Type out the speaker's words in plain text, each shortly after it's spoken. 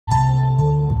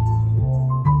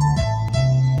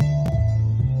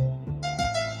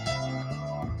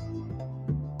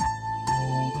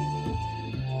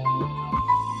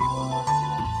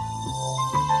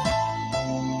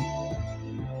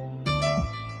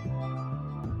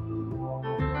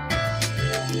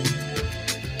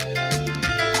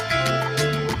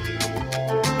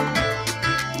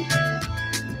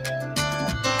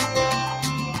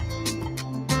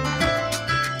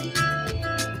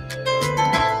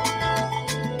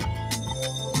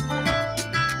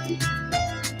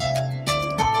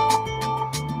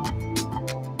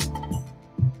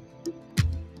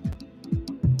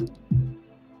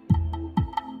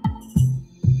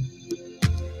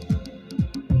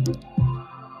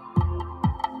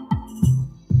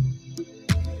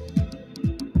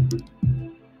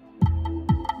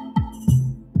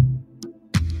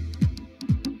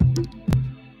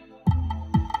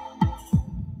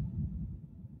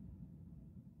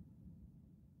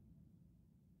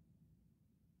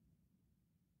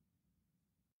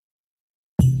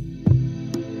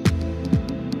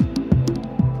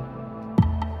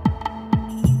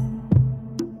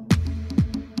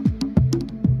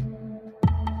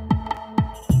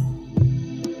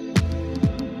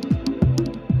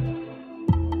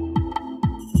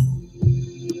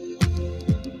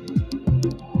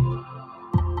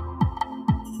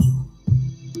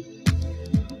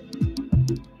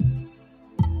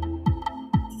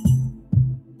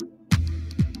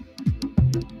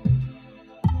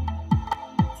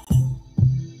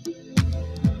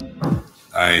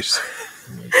Nice.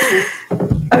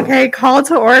 Okay, call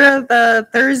to order the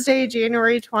Thursday,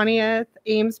 January 20th,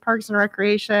 Ames Parks and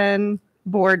Recreation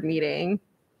Board meeting.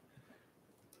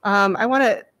 I want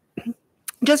to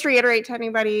just reiterate to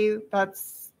anybody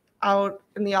that's out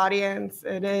in the audience,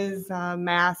 it is a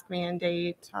mask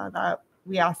mandate that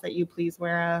we ask that you please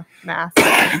wear a mask.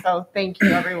 So thank you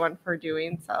everyone for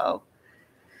doing so.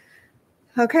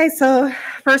 Okay, so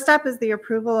first up is the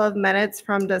approval of minutes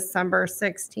from December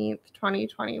 16th,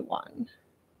 2021.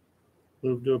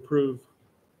 Move to approve.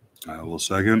 I will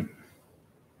second.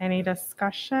 Any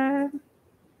discussion?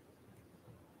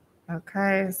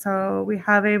 Okay, so we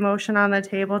have a motion on the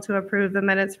table to approve the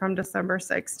minutes from December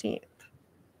 16th.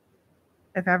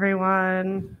 If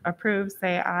everyone approves,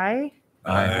 say aye.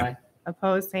 Aye.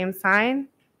 Opposed, same sign.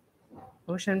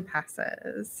 Motion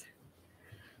passes.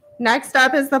 Next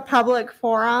up is the public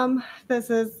forum. This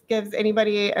gives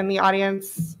anybody in the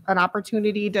audience an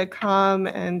opportunity to come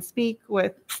and speak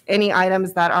with any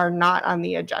items that are not on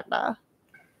the agenda.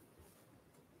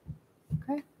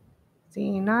 Okay,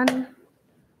 seeing none.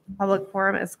 Public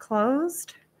forum is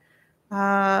closed.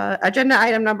 Agenda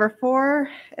item number 4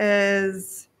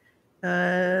 is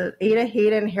the Ada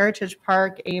Hayden Heritage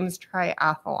Park Ames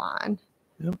Triathlon.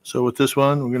 Yep. So with this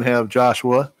one, we're going to have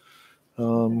Joshua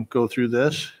go through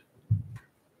this.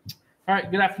 All right.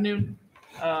 Good afternoon.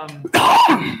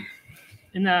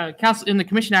 In the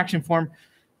commission action form,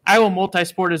 Iowa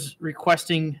Multisport is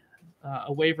requesting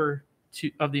a waiver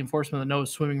of the enforcement of the no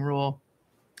swimming rule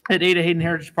at Ada Hayden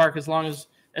Heritage Park, as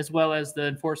well as the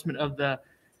enforcement of the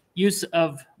use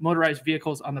of motorized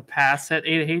vehicles on the pass at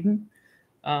Ada Hayden.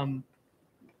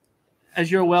 As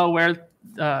you're well aware,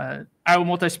 Iowa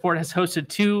Multisport has hosted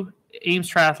 2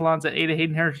 Ames triathlons at Ada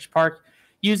Hayden Heritage Park,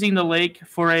 using the lake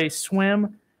for a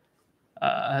swim,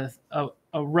 a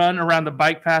run around the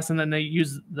bike pass, and then they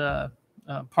use the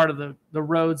part of the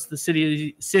roads, the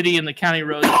city and the county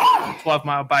roads,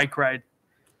 12-mile bike ride.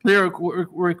 They're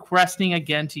requesting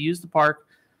again to use the park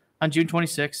on June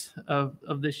 26th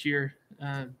of this year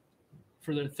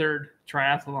for their 3rd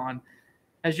triathlon.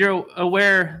 As you're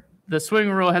aware, the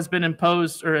swimming rule has been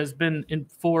imposed or has been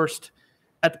enforced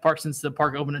at the park since the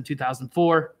park opened in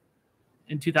 2004.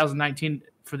 In 2019,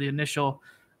 for the initial,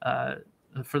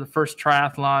 for the first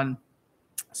triathlon,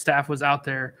 staff was out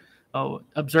there,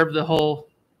 observed the whole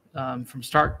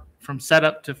from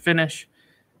setup to finish,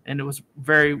 and it was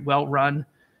very well run.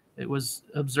 It was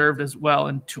observed as well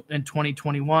in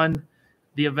 2021,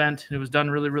 the event. It was done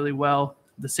really, really well.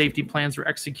 The safety plans were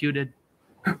executed.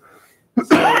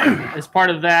 So as part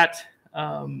of that,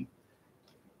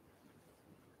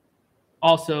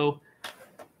 also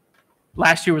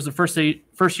last year was the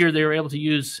first year they were able to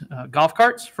use golf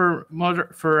carts for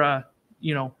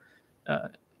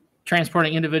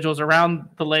transporting individuals around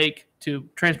the lake to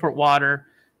transport water,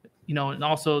 and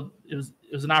also it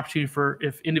was an opportunity for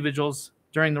if individuals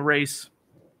during the race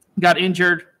got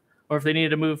injured or if they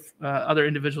needed to move other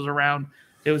individuals around,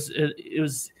 it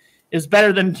was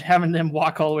better than having them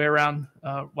walk all the way around,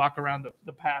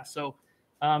 the pass. So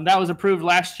that was approved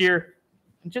last year.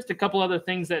 And just a couple other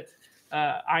things that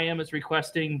IM is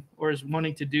requesting or is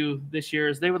wanting to do this year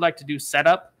is they would like to do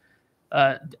setup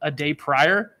a day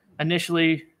prior.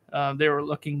 Initially, they were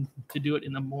looking to do it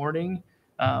in the morning.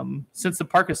 Since the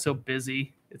park is so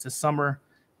busy, it's a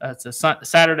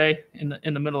Saturday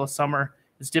in the middle of summer.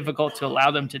 It's difficult to allow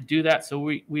them to do that. So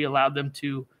we're going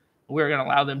to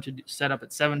allow them to set up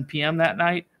at 7 p.m. that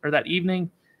night or that evening.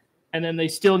 And then they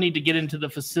still need to get into the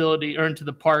facility or into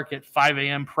the park at 5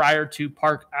 a.m. prior to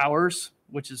park hours,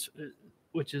 which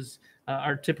is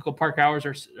our typical park hours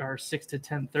are 6 to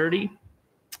 10:30.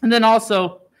 And then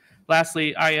also,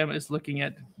 lastly, IM is looking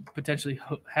at potentially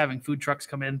having food trucks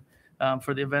come in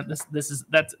for the event.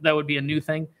 That would be a new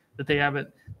thing that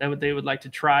they would like to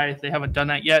try. They haven't done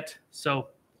that yet. So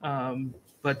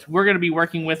But we're going to be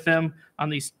working with them on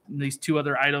these two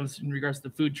other items in regards to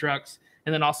the food trucks,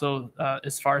 and then also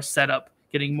as far as setup,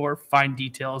 getting more fine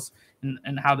details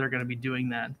and how they're going to be doing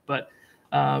that. But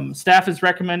staff is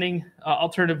recommending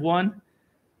alternative 1,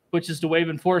 which is to waive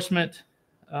enforcement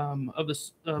of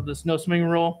the snow swimming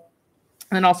rule,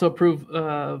 and also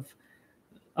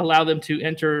allow them to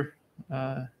enter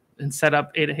and set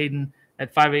up Ada Hayden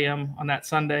at 5 a.m. on that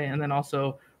Sunday, and then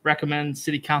also recommend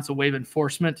City Council waive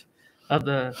enforcement of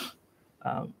the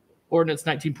Ordinance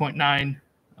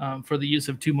 19.9 for the use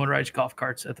of 2 motorized golf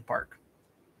carts at the park.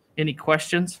 Any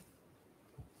questions?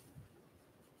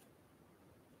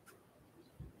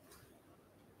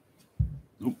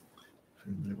 If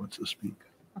anybody wants to speak.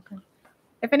 Okay.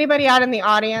 If anybody out in the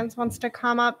audience wants to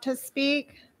come up to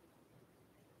speak.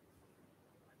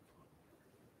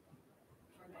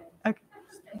 Okay.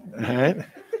 All right.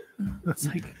 It's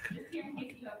like,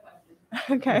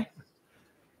 Okay.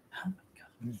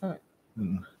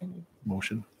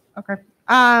 Motion. Okay.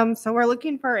 So we're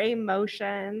looking for a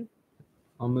motion.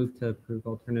 I'll move to approve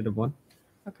alternative 1.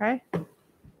 Okay.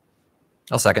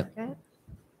 I'll second.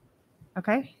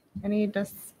 Okay. Any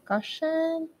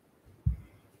discussion?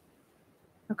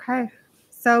 Okay.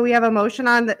 So we have a motion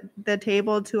on the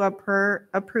table to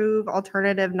approve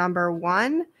alternative number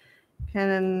 1.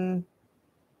 Can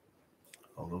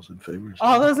All those in favor?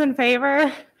 all those in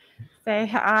favor say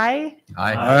aye?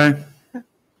 Aye. Aye.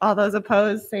 All those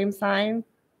opposed, same sign.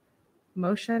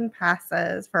 Motion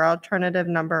passes for alternative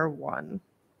number 1.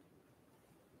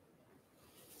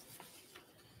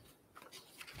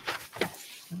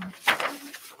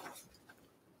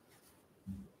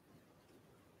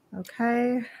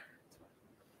 Okay.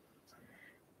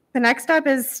 The next up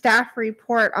is staff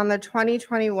report on the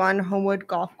 2021 Homewood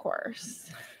Golf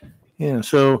Course. Yeah,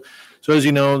 so as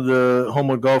you know, the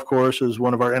Homewood Golf Course is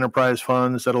one of our enterprise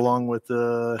funds that, along with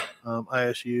the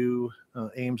ISU,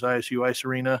 Ames ISU Ice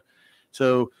Arena.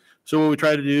 So what we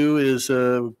try to do is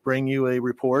bring you a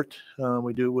report.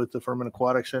 We do it with the Furman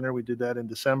Aquatic Center. We did that in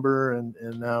December, and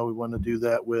now we want to do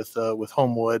that with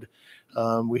Homewood.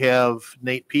 We have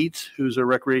Nate Peets, who's a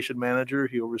recreation manager.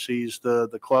 He oversees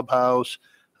the clubhouse,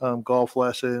 golf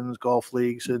lessons, golf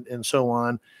leagues, and so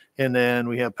on. And then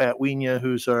we have Pat Wienia,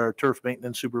 who's our turf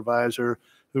maintenance supervisor,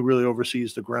 who really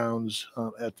oversees the grounds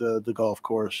at the golf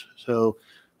course. So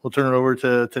we'll turn it over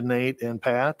to Nate and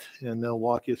Pat, and they'll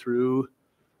walk you through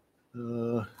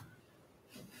the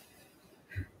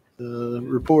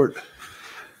report.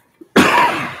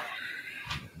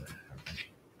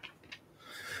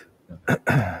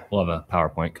 We'll have a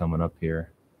PowerPoint coming up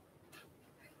here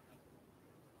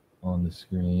on the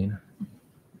screen.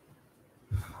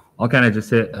 I'll kind of just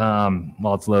hit,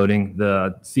 while it's loading,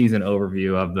 the season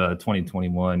overview of the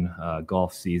 2021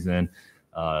 golf season.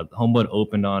 Homewood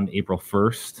opened on April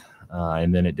 1st,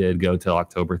 and then it did go till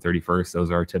October 31st.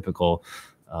 Those are our typical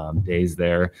days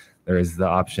there. There is the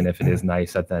option, if it is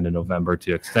nice at the end of November,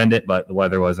 to extend it, but the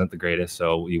weather wasn't the greatest,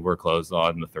 so we were closed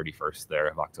on the 31st there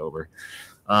of October.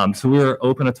 So we were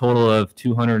open a total of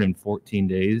 214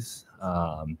 days.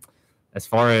 As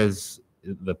far as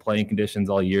the playing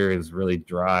conditions all year, is really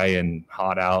dry and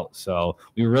hot out, so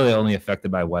we were really only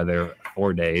affected by weather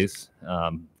 4 days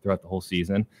throughout the whole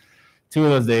season. 2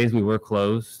 of those days we were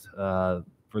closed for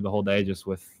the whole day, just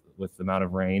with the amount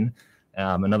of rain.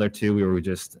 Another 2 we were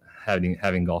just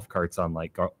having golf carts on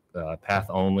like path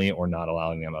only, or not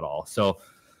allowing them at all. So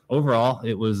overall,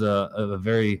 it was a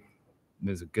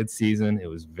good season. It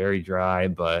was very dry,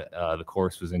 but the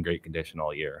course was in great condition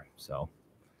all year. So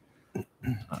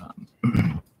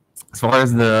as far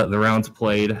as the rounds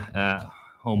played at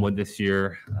Homewood this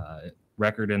year,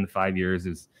 record in the 5 years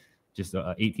is just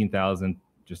 18,000,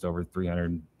 just over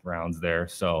 300 rounds there.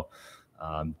 So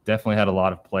definitely had a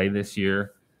lot of play this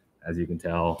year, as you can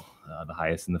tell, the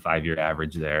highest in the 5-year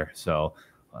average there. So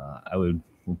we're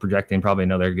projecting probably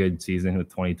another good season with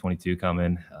 2022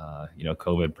 coming.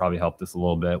 COVID probably helped us a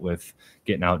little bit with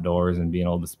getting outdoors and being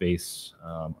able to space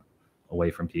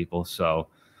away from people. So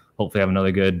hopefully have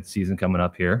another good season coming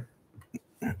up here.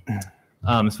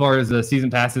 As far as the season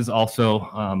passes, also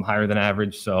higher than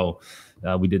average. So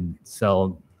we did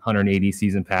sell 180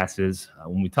 season passes.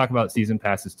 When we talk about season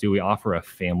passes too, we offer a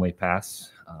family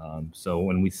pass. So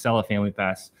when we sell a family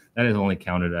pass, that is only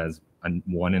counted as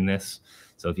one in this.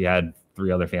 So if you had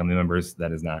 3 other family members,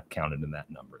 that is not counted in that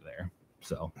number there.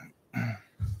 So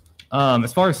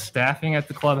as far as staffing at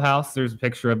the clubhouse, there's a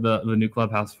picture of the new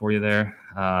clubhouse for you there.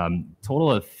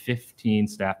 Total of 15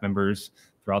 staff members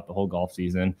throughout the whole golf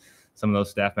season. Some of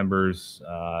those staff members,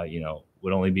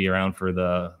 would only be around for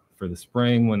the for the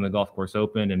spring when the golf course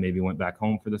opened and maybe went back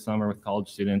home for the summer with college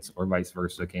students, or vice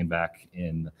versa, came back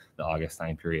in the August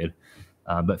time period.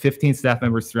 But 15 staff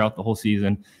members throughout the whole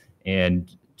season,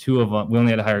 and 2 of them, we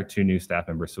only had to hire 2 new staff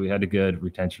members. So we had a good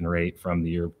retention rate from the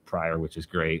year prior, which is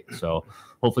great. So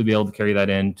hopefully be able to carry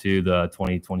that into the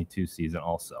 2022 season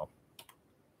also.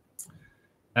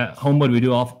 At Homewood, we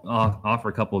do offer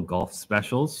a couple of golf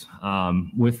specials.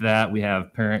 With that, we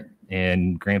have parent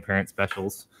and grandparent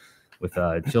specials with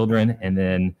children, and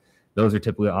then those are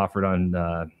typically offered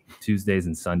on Tuesdays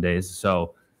and Sundays.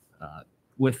 So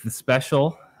with the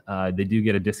special, they do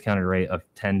get a discounted rate of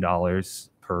 $10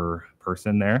 per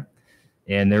person there,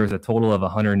 and there was a total of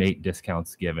 108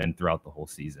 discounts given throughout the whole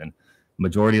season.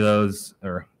 Majority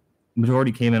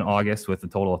came in August with a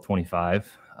total of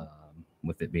 25.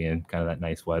 With it being kind of that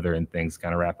nice weather and things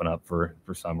kind of wrapping up for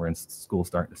summer and school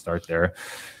starting to start there.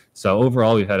 So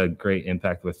overall, we've had a great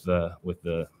impact with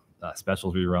the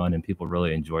specials we run, and people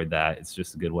really enjoyed that. It's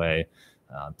just a good way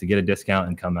to get a discount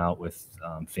and come out with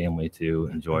family to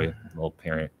enjoy little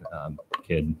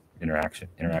parent-kid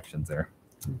interactions there.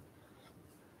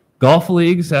 Golf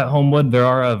leagues at Homewood, there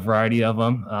are a variety of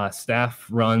them. Staff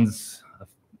runs.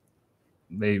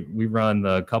 We run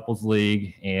the couples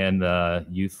league and the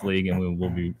youth league, and we will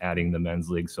be adding the men's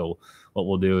league. So what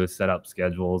we'll do is set up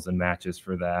schedules and matches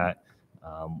for that.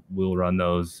 We'll run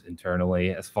those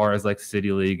internally. As far as like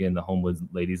City League and the Homewood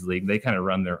Ladies League, they kind of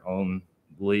run their own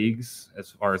leagues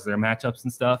as far as their matchups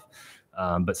and stuff.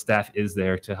 But staff is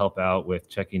there to help out with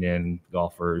checking in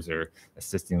golfers or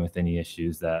assisting with any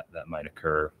issues that might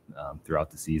occur throughout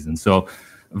the season. So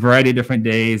a variety of different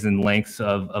days and lengths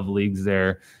of leagues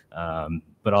there.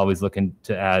 But always looking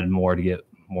to add more to get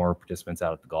more participants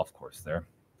out at the golf course there.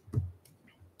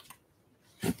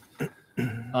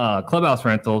 Clubhouse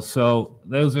rentals. So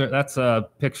that's a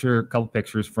couple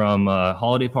pictures from a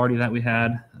holiday party that we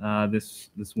had this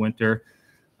winter.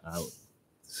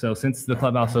 So since the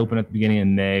clubhouse opened at the beginning of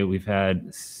May, we've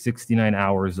had 69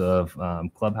 hours of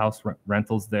clubhouse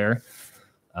rentals there.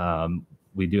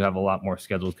 We do have a lot more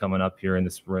scheduled coming up here in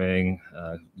the spring.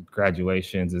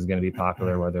 Graduations is going to be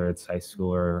popular, whether it's high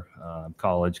school or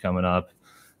college coming up.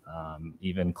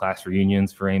 Even class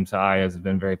reunions for Ames High has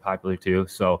been very popular too.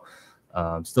 So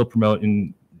still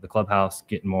promoting the clubhouse,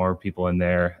 getting more people in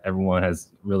there. Everyone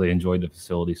has really enjoyed the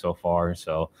facility so far.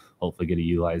 So hopefully get to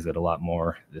utilize it a lot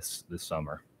more this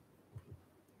summer.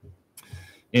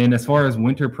 And as far as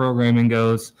winter programming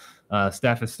goes,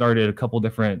 staff has started a couple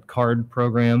different card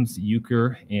programs,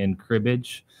 euchre and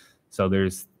cribbage. So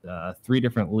there's 3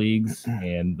 different leagues,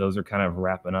 and those are kind of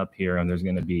wrapping up here. And there's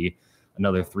going to be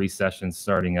another 3 sessions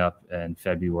starting up in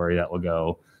February that will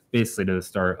go basically to the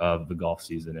start of the golf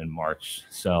season in March.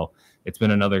 So it's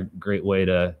been another great way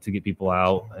to get people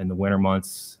out in the winter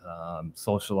months,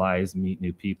 socialize, meet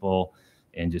new people,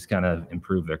 and just kind of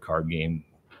improve their card game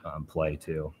play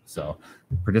too. So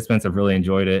participants have really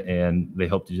enjoyed it, and they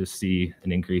hope to just see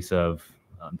an increase of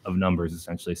numbers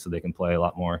essentially, so they can play a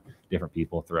lot more different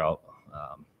people throughout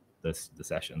the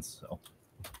sessions. So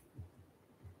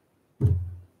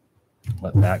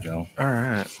let that go. All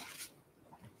right.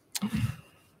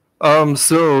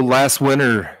 So last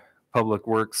winter, Public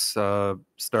Works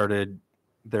started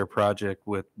their project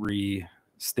with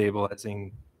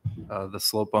re-stabilizing the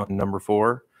slope on number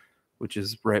 4, which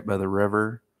is right by the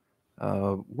river.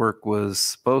 Work was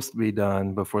supposed to be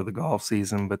done before the golf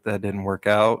season, but that didn't work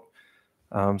out.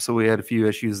 So we had a few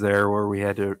issues there where we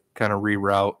had to kind of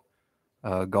reroute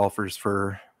golfers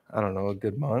for, I don't know, a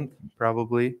good month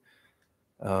probably.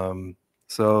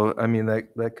 So, I mean,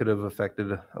 that could have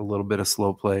affected a little bit of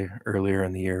slow play earlier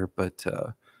in the year, but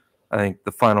I think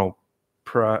the final,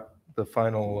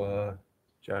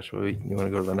 Joshua, you want to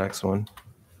go to the next one?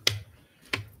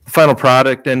 The final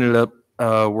product ended up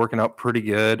working out pretty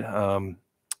good.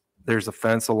 There's a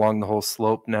fence along the whole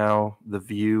slope now. The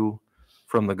view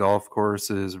from the golf course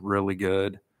is really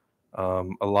good. A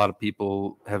lot of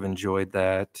people have enjoyed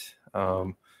that.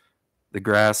 The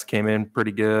grass came in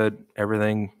pretty good.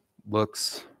 Everything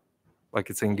looks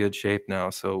like it's in good shape now.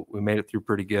 So we made it through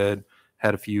pretty good.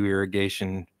 Had a few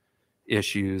irrigation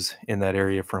issues in that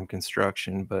area from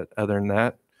construction, but other than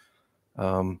that,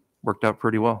 worked out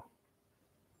pretty well.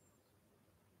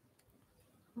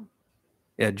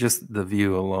 Yeah, just the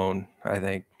view alone, I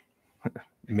think,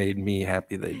 made me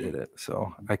happy they did it.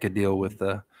 So I could deal with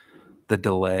the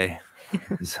delay.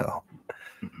 So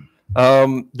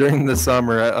during the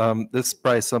summer, this is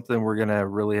probably something we're going to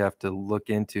really have to look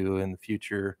into in the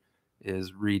future,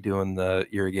 is redoing the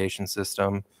irrigation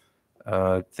system.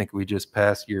 I think we just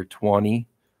passed year 20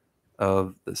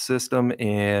 of the system,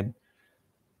 and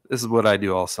this is what I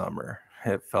do all summer.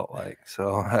 it felt like.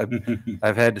 So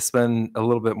I've had to spend a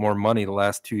little bit more money the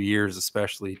last 2 years,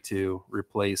 especially to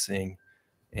replacing,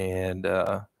 and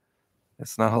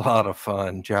it's not a lot of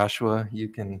fun. Joshua, you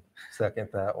can second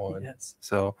that one. Yes.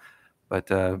 So, but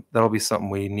that'll be something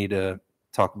we need to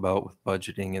talk about with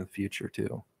budgeting in the future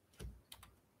too.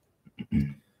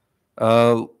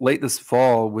 Late this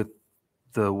fall, with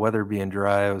the weather being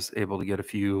dry, I was able to get a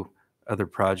few other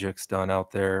projects done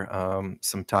out there.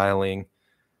 Some tiling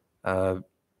on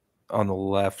the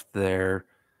left there.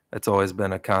 It's always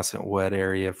been a constant wet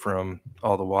area from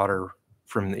all the water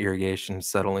from the irrigation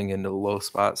settling into the low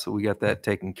spot. So we got that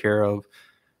taken care of,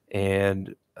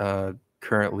 and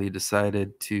currently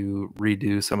decided to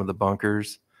redo some of the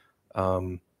bunkers.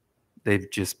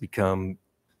 They've just become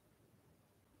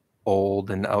old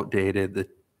and outdated.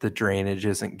 The drainage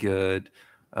isn't good.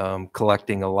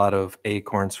 Collecting a lot of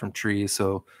acorns from trees,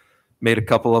 so made a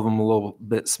couple of them a little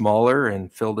bit smaller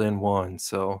and filled in one.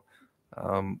 So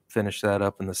finished that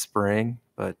up in the spring,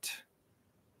 but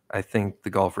I think the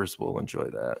golfers will enjoy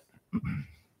that.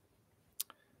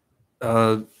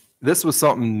 This was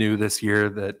something new this year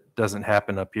that doesn't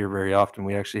happen up here very often.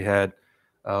 We actually had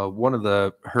one of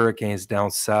the hurricanes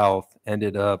down south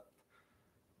ended up,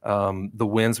 the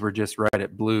winds were just right.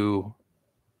 It blew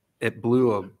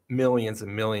millions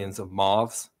and millions of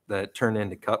moths that turn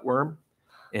into cutworm.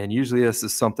 And usually this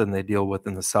is something they deal with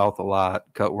in the south a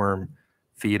lot. Cutworm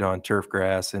feed on turf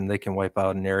grass, and they can wipe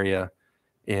out an area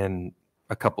in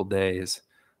a couple days.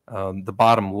 The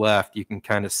bottom left, you can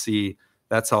kind of see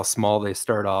that's how small they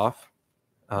start off.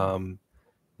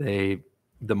 The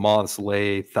moths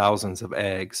lay thousands of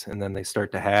eggs, and then they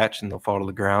start to hatch, and they'll fall to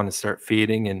the ground and start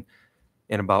feeding. And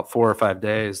in about 4 or 5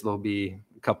 days, they'll be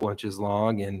a couple inches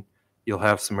long, and you'll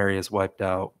have some areas wiped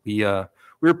out. We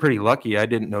were pretty lucky. I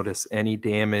didn't notice any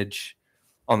damage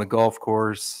on the golf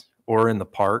course or in the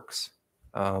parks.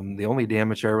 The only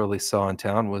damage I really saw in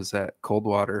town was at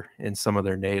Coldwater in some of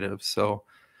their natives. So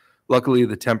luckily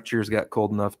the temperatures got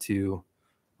cold enough to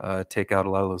take out a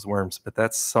lot of those worms, but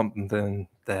that's something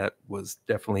that was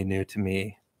definitely new to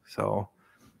me. So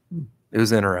it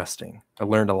was interesting. I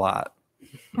learned a lot.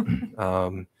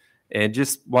 And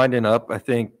just winding up, I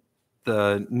think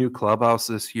the new clubhouse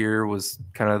this year was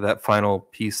kind of that final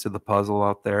piece to the puzzle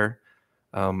out there.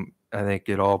 I think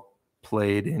it all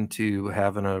played into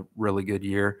having a really good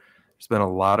year. There's been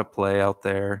a lot of play out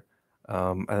there.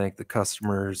 I think the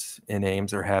customers in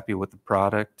Ames are happy with the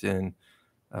product, and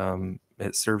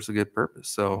it serves a good purpose.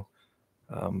 So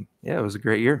yeah, it was a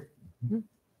great year.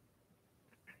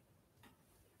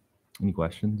 Any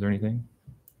questions or anything?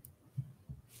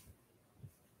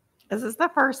 Is this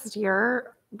the first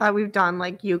year that we've done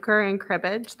like euchre and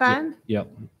cribbage then?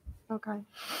 Yep. Okay.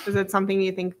 Is it something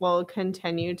you think will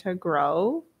continue to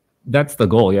grow? That's the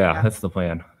goal. Yeah. Yeah, that's the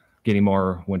plan. Getting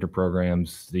more winter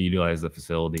programs to utilize the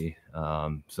facility.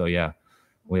 So yeah,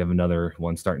 we have another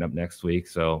one starting up next week.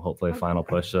 So hopefully a final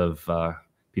push of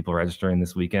people registering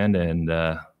this weekend, and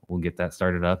we'll get that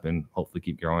started up and hopefully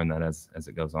keep growing that as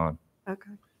it goes on.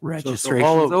 Okay. Registration's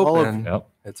all of- open. Yep.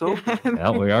 It's open.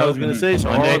 Yeah, we are. I was going to say, so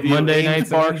all of you, Monday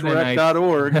nights, and Wednesday nights.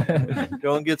 AmesParksRec.org,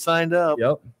 go and get signed up.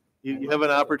 Yep. You have an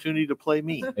opportunity to play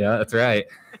me. Yeah, that's right.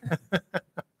 Do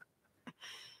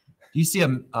you see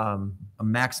a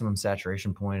maximum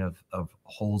saturation point of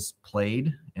holes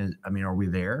played? And I mean, are we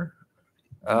there?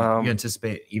 Do you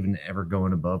anticipate even ever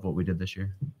going above what we did this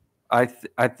year? I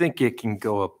think it can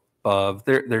go above.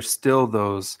 There's still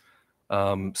those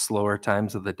slower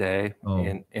times of the day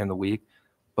and the week,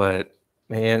 but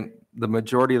man, the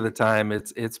majority of the time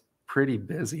it's pretty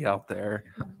busy out there.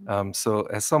 So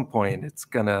at some point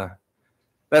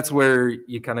that's where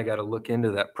you kind of got to look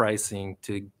into that pricing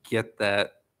to get the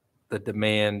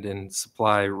demand and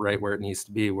supply right where it needs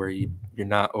to be, where you're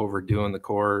not overdoing the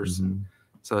course. Mm-hmm.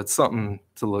 So it's something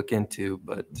to look into,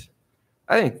 but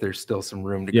I think there's still some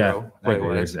room to Yeah, grow. I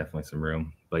agree. There's definitely some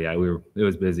room. But yeah, it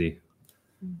was busy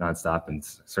nonstop, and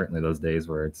certainly those days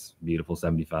where it's beautiful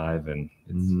 75 and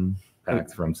it's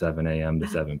packed from 7 a.m. to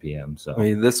 7 p.m. So I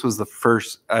mean, this was the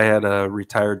first. I had a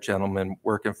retired gentleman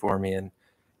working for me, and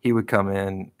he would come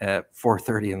in at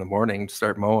 4:30 in the morning to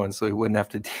start mowing, so he wouldn't have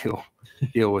to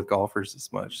deal with golfers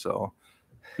as much. So,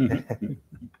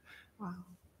 Wow.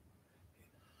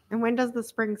 And when does the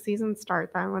spring season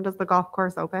start then? When does the golf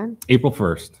course open? April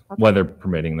 1st, Okay. weather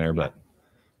permitting there, but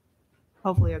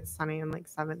Hopefully it's sunny and like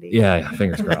 70. yeah,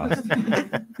 fingers crossed.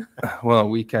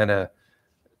 well,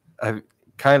 I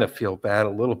kind of feel bad a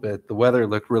little bit. The weather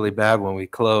looked really bad when we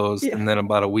closed, and then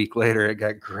about a week later, it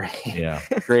got great, Yeah.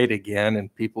 great again,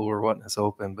 and people were wanting us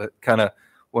open. But kind of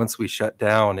once we shut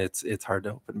down, it's hard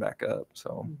to open back up.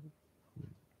 So.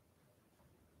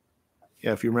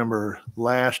 if you remember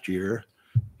last year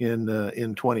in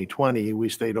 2020, we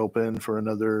stayed open for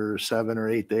another 7 or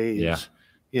 8 days Yeah.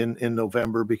 in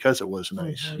November because it was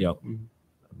nice. Yep.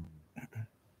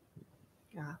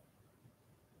 Yeah.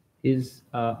 Is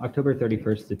October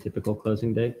 31st the typical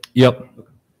closing date? Yep.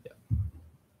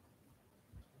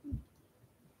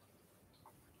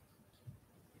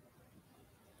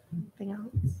 Anything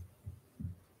else?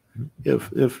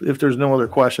 If there's no other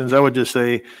questions, I would just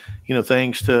say,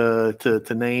 thanks to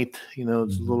Nate.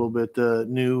 It's a little bit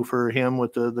new for him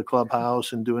with the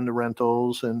clubhouse and doing the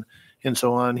rentals and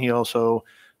so on. He also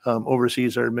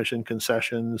oversees our admission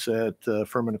concessions at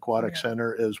Furman Aquatic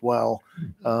Center as well.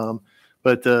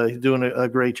 But he's doing a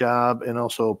great job, and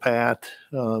also Pat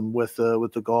with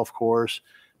the golf course.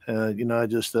 I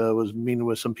just was meeting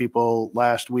with some people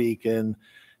last week, and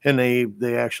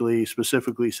they actually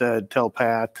specifically said, tell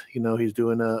Pat, he's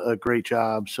doing a great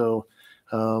job. So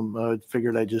I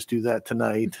figured I'd just do that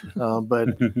tonight. But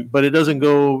it doesn't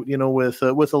go,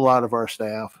 with a lot of our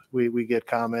staff. We get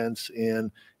comments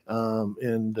and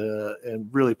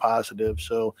really positive.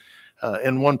 So.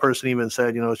 And one person even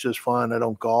said, it's just fun. I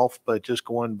don't golf, but just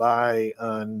going by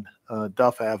on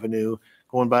Duff Avenue,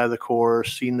 going by the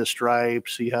course, seeing the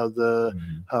stripes, see how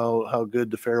how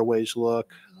good the fairways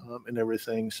look and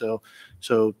everything. So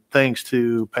thanks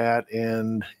to Pat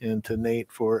and to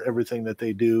Nate for everything that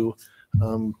they do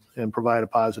and provide a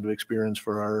positive experience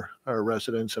for our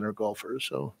residents and our golfers.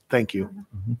 So thank you.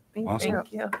 Awesome.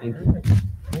 Thank you. Thank you.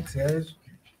 Thanks, guys.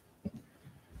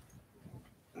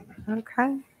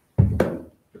 Okay.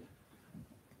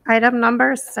 Item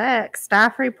number 6,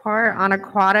 staff report on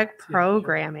aquatic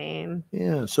programming.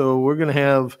 Yeah, so we're going to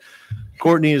have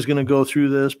Courtney is going to go through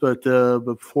this, but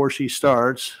before she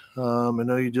starts, I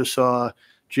know you just saw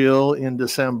Jill in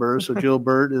December. So Jill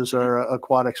Burt is our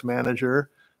aquatics manager.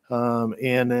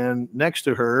 And then next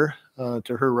to her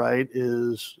right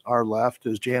is our left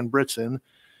is Jan Britson,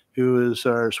 who is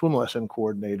our swim lesson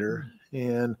coordinator.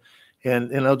 And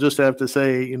I'll just have to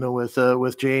say,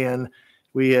 with Jan,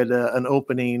 we had an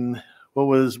opening. What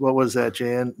was that,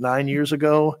 Jan? 9 years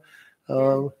ago,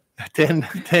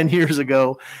 10 years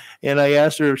ago, and I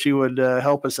asked her if she would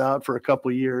help us out for a couple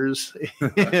of years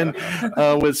and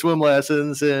with swim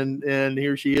lessons, and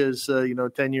here she is,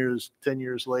 10 years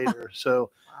later.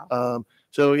 So.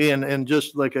 And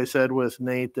just like I said with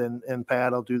Nate and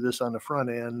Pat, I'll do this on the front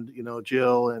end.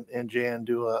 Jill and Jan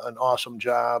do an awesome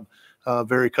job,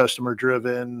 very customer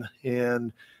driven,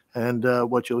 and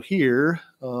what you'll hear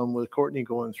with Courtney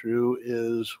going through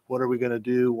is what are we going to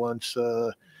do once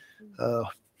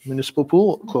municipal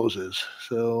pool closes.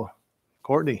 So,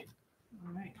 Courtney.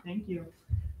 All right, thank you.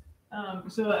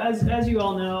 So as you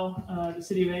all know, the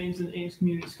City of Ames and Ames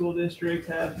Community School District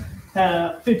have had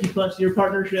a 50-plus year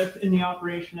partnership in the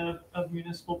operation of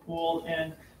municipal pool,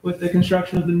 and with the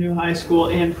construction of the new high school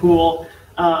and pool,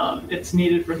 it's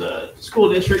needed for the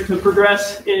school district to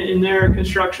progress in their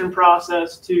construction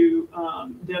process to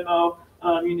demo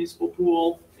municipal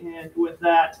pool. And with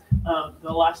that,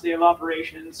 the last day of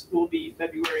operations will be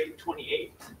February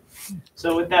 28th.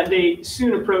 So with that date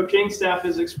soon approaching, staff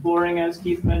is exploring, as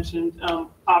Keith mentioned,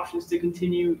 options to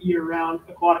continue year-round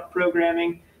aquatic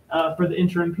programming for the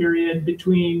interim period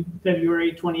between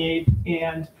February 28th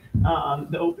and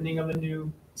the opening of a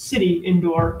new city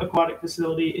indoor aquatic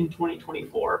facility in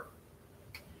 2024.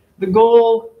 The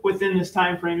goal within this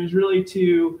time frame is really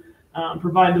to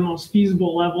provide the most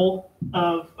feasible level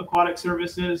of aquatic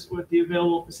services with the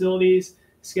available facilities,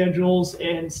 schedules,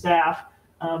 and staff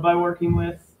by working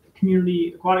with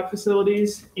community aquatic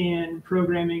facilities and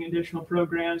programming additional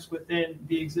programs within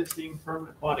the existing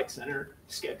Furman Aquatic Center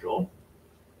schedule.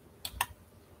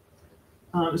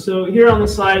 So here on the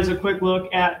slide is a quick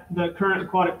look at the current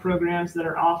aquatic programs that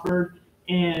are offered.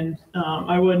 And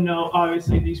I would note,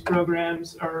 obviously, these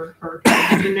programs are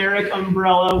kind of a generic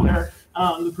umbrella where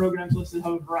the programs listed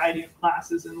have a variety of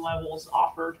classes and levels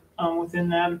offered within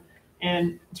them.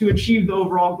 And to achieve the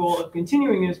overall goal of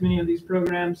continuing as many of these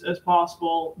programs as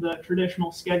possible, the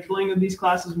traditional scheduling of these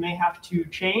classes may have to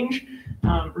change,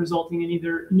 resulting in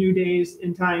either new days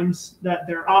and times that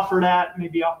they're offered at,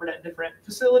 maybe offered at different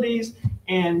facilities,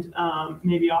 and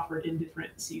maybe offered in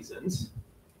different seasons.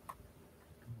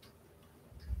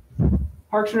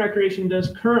 Parks and Recreation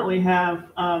does currently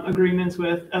have agreements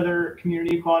with other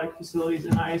community aquatic facilities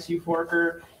in ISU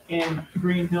Forker and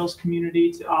Green Hills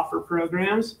Community to offer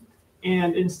programs.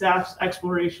 And in staff's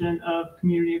exploration of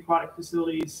community aquatic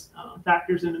facilities,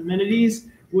 factors and amenities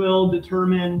will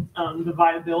determine the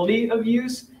viability of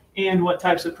use and what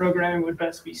types of programming would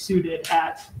best be suited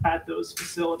at those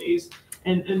facilities.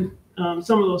 And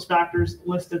some of those factors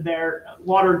listed there: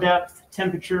 water depth,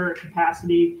 temperature,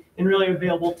 capacity, and really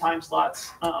available time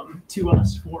slots to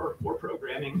us for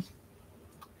programming.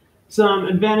 Some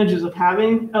advantages of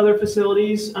having other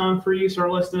facilities for use are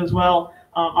listed as well.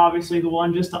 Obviously, the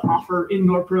one just to offer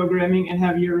indoor programming and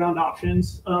have year-round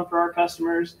options for our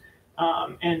customers.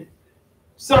 And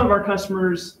some of our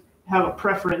customers have a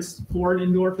preference for an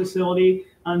indoor facility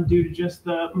due to just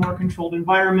the more controlled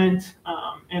environment,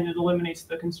 and it eliminates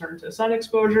the concern to sun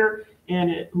exposure, and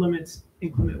it limits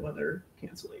inclement weather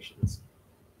cancellations.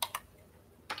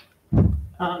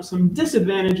 Some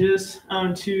disadvantages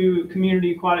to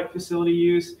community aquatic facility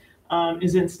use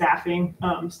is in staffing.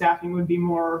 Staffing would be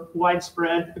more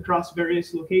widespread across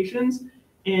various locations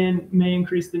and may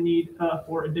increase the need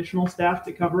for additional staff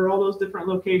to cover all those different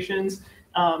locations.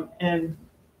 And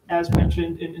as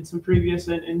mentioned in some previous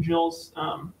and Jill's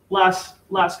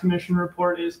last commission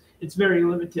report, is it's very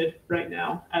limited right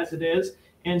now as it is,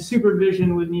 and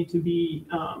supervision would need to be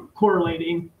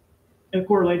correlating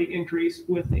increase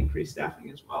with the increased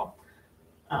staffing as well.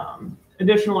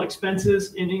 Additional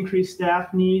expenses in increased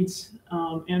staff needs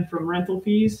and from rental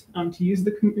fees to use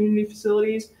the community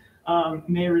facilities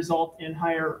may result in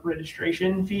higher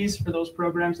registration fees for those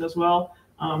programs as well,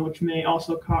 which may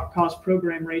also cause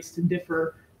program rates to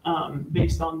differ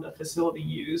based on the facility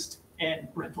used and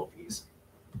rental fees.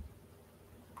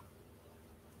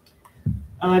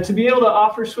 To be able to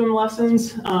offer swim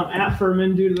lessons at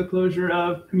Furman due to the closure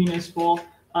of municipal,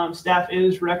 staff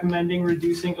is recommending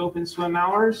reducing open swim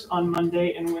hours on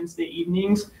Monday and Wednesday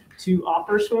evenings to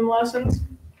offer swim lessons.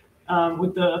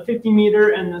 With the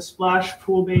 50-meter and the splash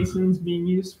pool basins being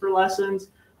used for lessons,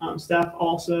 staff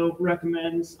also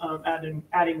recommends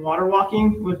adding water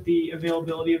walking with the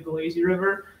availability of the lazy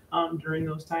river during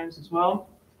those times as well.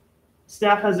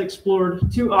 Staff has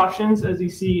explored two options, as you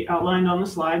see outlined on the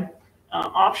slide.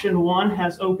 Option 1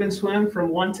 has open swim from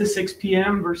 1 to 6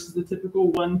 p.m. versus the typical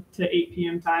 1 to 8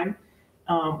 p.m. time.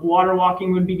 Water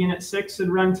walking would begin at 6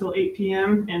 and run till 8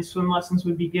 p.m. and swim lessons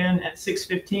would begin at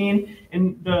 6:15.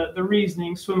 And the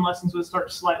reasoning, swim lessons would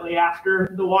start slightly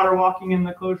after the water walking, and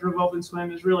the closure of open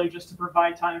swim is really just to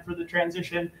provide time for the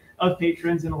transition of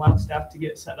patrons and allow staff to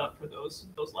get set up for those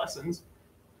lessons.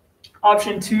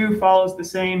 Option 2 follows the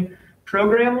same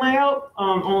program layout,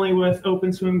 only with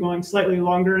open swim going slightly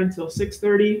longer until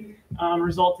 6:30,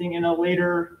 resulting in a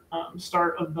later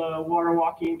start of the water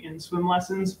walking and swim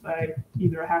lessons by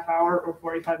either a half hour or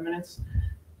 45 minutes.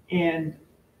 And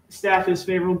staff is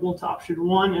favorable to option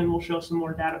 1, and we'll show some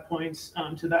more data points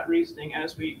to that reasoning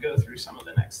as we go through some of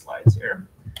the next slides here.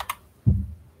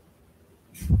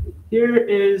 Here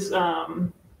is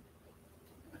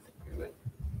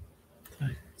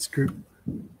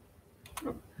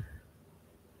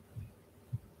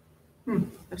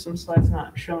there's some slides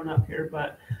not showing up here,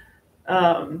 but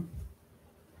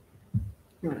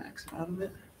you want to exit out of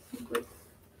it real quick?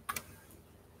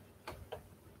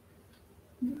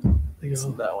 This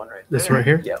is that one right there. This right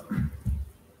here? Yep.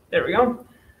 There we go.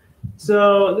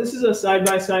 So this is a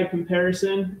side-by-side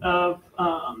comparison of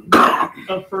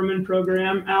Furman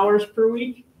program hours per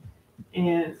week,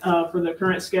 and for the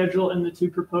current schedule and the two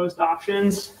proposed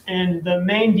options. And the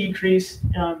main decrease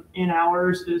in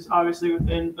hours is obviously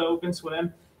within the open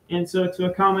swim. And so to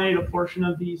accommodate a portion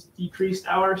of these decreased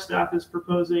hours, staff is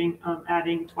proposing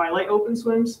adding twilight open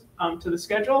swims to the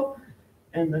schedule.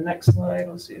 And the next slide,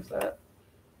 let's see if that,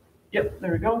 yep,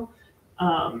 there we go.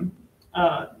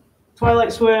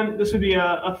 Twilight swim, this would be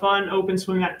a fun open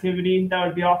swim activity that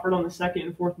would be offered on the second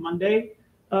and fourth Monday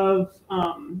of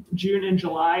June and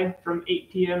July from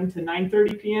 8 p.m. to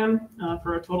 9:30 p.m.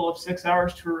 For a total of 6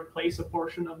 hours to replace a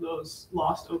portion of those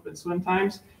lost open swim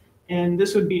times. And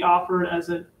this would be offered as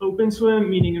an open swim,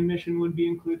 meaning admission would be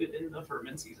included in the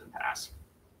Furman season pass.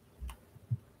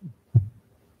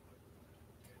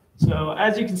 So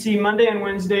as you can see, Monday and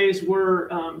Wednesdays were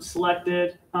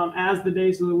selected as the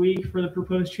days of the week for the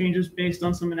proposed changes based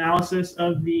on some analysis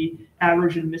of the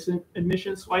average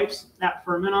admission swipes at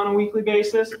Furman on a weekly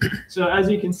basis. So as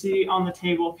you can see on the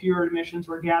table, fewer admissions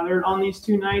were gathered on these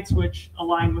two nights, which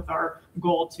aligned with our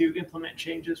goal to implement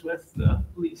changes with the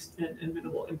least and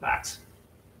minimal impacts.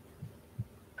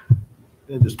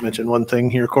 I just mention one thing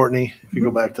here, Courtney, if you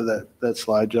go back to that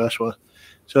slide, Joshua.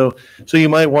 So you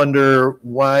might wonder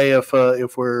why, if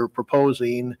we're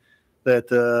proposing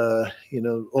that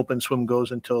open swim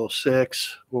goes until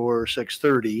 6 or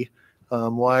 6:30,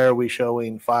 why are we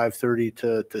showing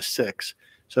 5:30 to 6?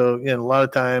 So a lot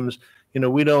of times,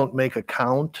 we don't make a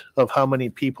count of how many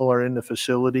people are in the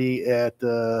facility at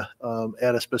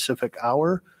a specific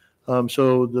hour.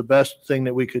 So the best thing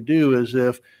that we could do is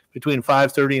if between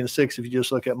 5:30 and 6, if you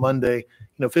just look at Monday,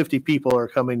 50 people are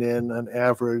coming in on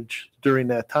average during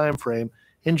that time frame.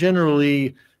 And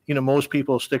generally, most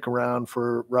people stick around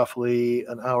for roughly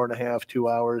an hour and a half, 2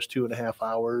 hours, 2.5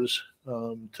 hours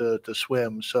to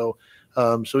swim. So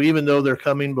even though they're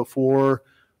coming before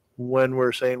when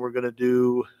we're saying we're going to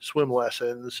do swim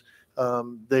lessons,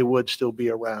 they would still be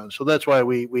around. So that's why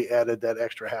we added that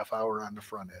extra half hour on the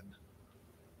front end.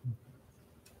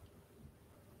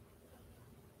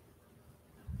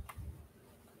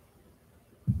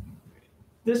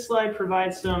 This slide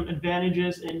provides some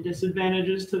advantages and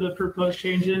disadvantages to the proposed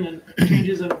changes. And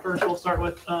first we'll start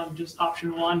with just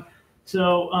option 1.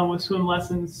 So with swim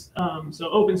lessons, so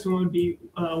open swim would be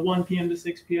 1 p.m. to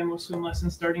 6 p.m. with swim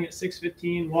lessons starting at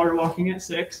 6:15, water walking at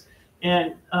 6.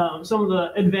 And some of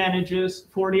the advantages: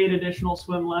 48 additional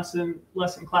swim lesson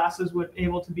classes would be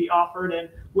able to be offered, and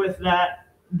with that,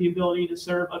 the ability to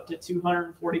serve up to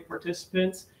 240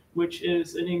 participants, which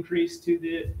is an increase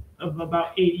of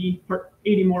about 80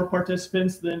 more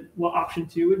participants than what option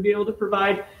 2 would be able to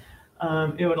provide.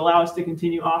 It would allow us to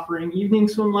continue offering evening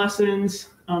swim lessons.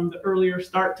 The earlier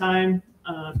start time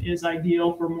is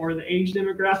ideal for more of the age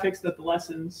demographics that the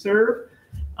lessons serve.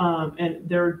 And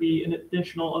there would be an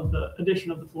addition of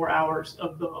the 4 hours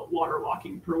of the water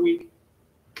walking per week.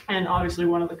 And obviously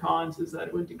one of the cons is that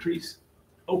it would decrease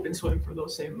open swim for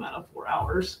those same amount of 4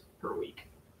 hours per week.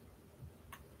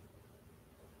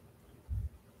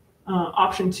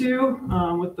 Option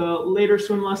 2, with the later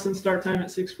swim lesson start time at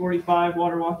 6:45,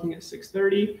 water walking at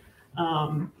 6:30.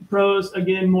 Pros,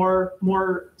 again,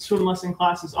 more swim lesson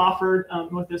classes offered.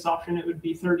 With this option, it would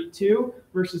be 32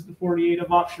 versus the 48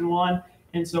 of option 1.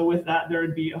 And so with that, there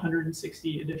would be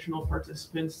 160 additional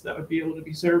participants that would be able to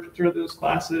be served through those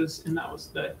classes. And that was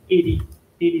the 80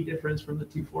 difference from the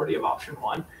 240 of option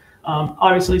 1.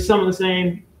 Obviously, some of the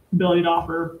same ability to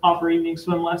offer evening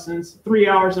swim lessons, 3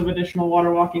 hours of additional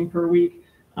water walking per week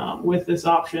with this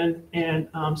option. And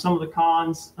some of the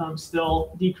cons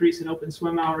still decrease in open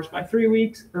swim hours by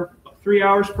 3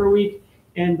 hours per week.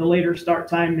 And the later start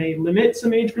time may limit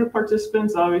some age group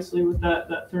participants, obviously with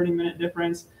that 30-minute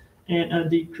difference, and a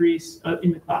decrease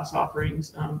in the class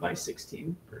offerings by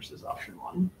 16 versus option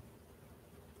 1.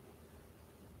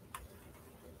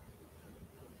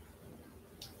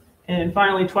 And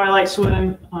finally, Twilight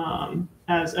Swim,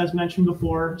 as mentioned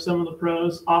before, some of the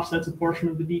pros: offsets a portion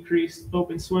of the decreased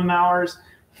open swim hours.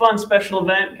 Fun special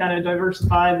event, kind of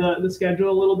diversify the schedule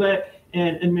a little bit,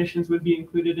 and admissions would be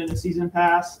included in a season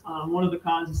pass. One of the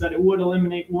cons is that it would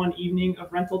eliminate one evening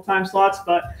of rental time slots,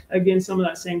 but again, some of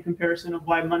that same comparison of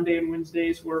why Monday and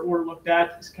Wednesdays were looked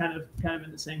at is kind of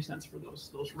in the same sense for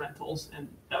those rentals and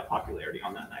that popularity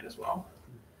on that night as well.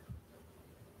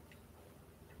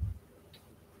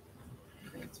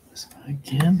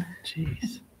 Again,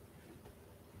 jeez.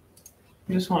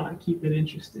 I just want to keep it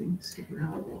interesting. Skip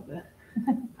around a little bit.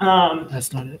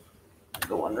 That's not it.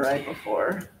 The one right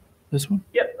before. This one?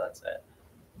 Yep, that's it.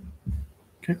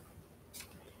 Okay.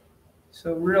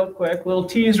 So real quick, little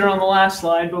teaser on the last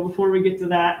slide, but before we get to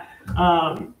that,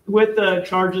 with the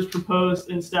charges proposed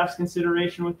in staff's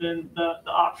consideration within the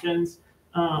options,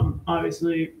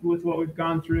 obviously with what we've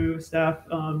gone through, staff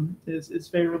is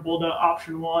favorable to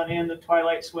option 1 and the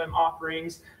Twilight Swim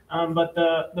offerings, but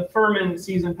the Furman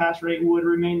season pass rate would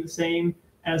remain the same,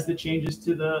 as the changes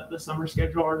to the summer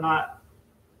schedule are not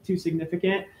too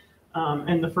significant.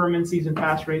 And the Furman season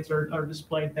pass rates are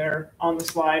displayed there on the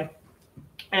slide.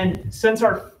 And since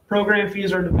our program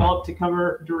fees are developed to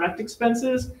cover direct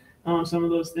expenses, some of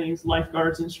those things: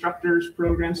 lifeguards, instructors,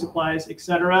 program supplies,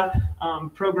 etc.,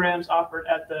 programs offered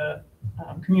at the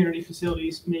community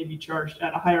facilities may be charged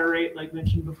at a higher rate, like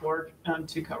mentioned before,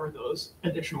 to cover those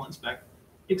additional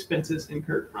expenses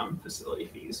incurred from facility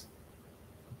fees.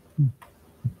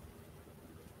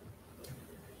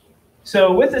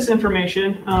 So with this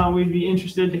information, we'd be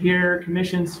interested to hear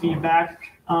Commission's feedback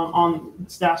on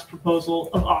staff's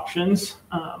proposal of options.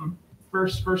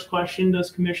 First question: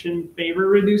 does Commission favor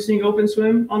reducing open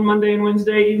swim on Monday and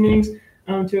Wednesday evenings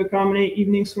to accommodate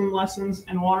evening swim lessons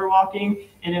and water walking?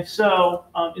 And if so,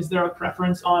 is there a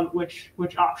preference on which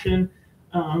option?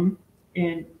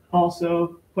 And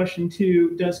also, question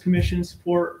 2: does Commission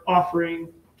support offering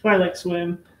Twilight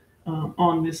Swim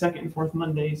on the 2nd and 4th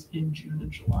Mondays in June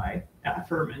and July at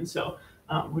Furman? So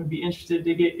would be interested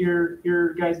to get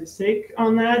your guys' take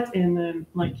on that. And then,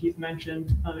 like Keith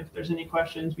mentioned, if there's any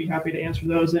questions, be happy to answer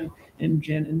those. And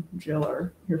Jen and Jill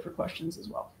are here for questions as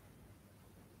well.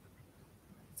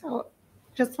 So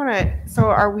so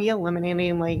are we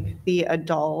eliminating like the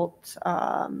adult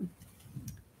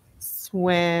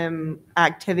swim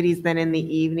activities then in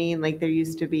the evening. Like there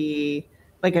used to be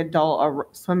like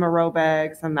adult swim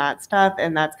aerobics and that stuff,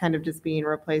 and that's kind of just being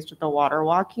replaced with the water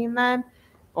walking then,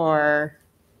 or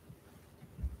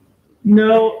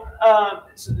No,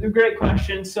 it's a great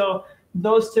question. So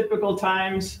those typical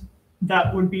times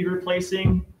that would be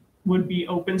replacing would be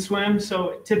open swim.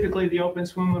 So typically the open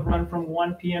swim would run from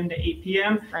 1 p.m. to 8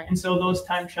 p.m. Right. And so those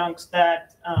time chunks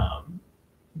that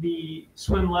the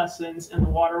swim lessons and the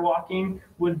water walking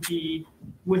would be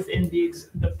within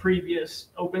the previous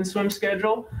open swim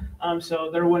schedule.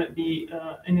 So there wouldn't be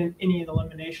any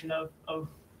elimination of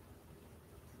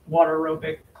water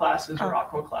aerobic classes or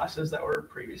aqua classes that were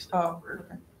previously offered.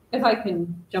 Okay. If I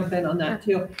can jump in on that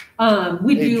too.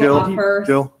 We Hey, do Jill. offer.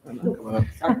 Jill,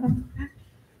 come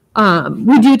up.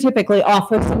 We do typically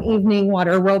offer some evening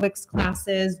water aerobics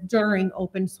classes during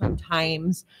open swim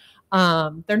times.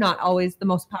 They're not always the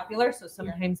most popular, so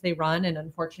sometimes they run, and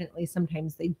unfortunately,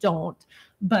 sometimes they don't.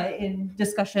 But in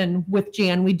discussion with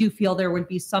Jan, we do feel there would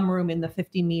be some room in the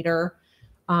 50-meter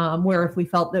where if we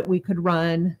felt that we could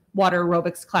run water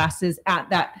aerobics classes at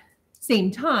that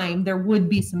same time, there would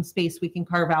be some space we can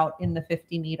carve out in the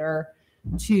 50-meter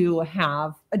to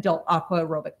have adult aqua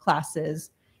aerobic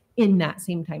classes in that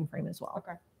same time frame as well.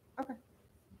 Okay. Okay.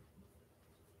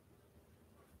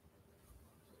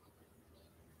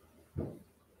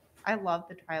 I love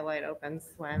the Twilight open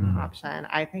swim option.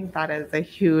 I think that is a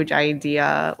huge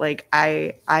idea. Like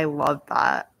I love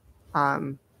that.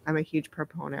 I'm a huge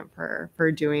proponent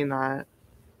for doing that.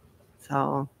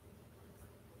 So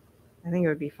I think it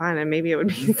would be fun, and maybe it would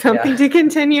be something to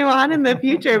continue on in the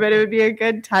future, but it would be a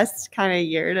good test kind of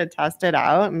year to test it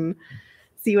out and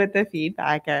see what the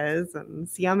feedback is and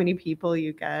see how many people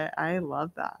you get. I love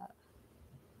that.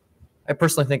 I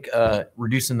personally think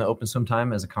reducing the open swim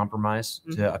time as a compromise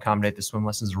to accommodate the swim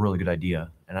lessons is a really good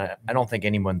idea. And I don't think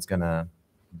anyone's going to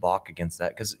balk against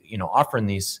that because, you know, offering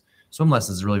these swim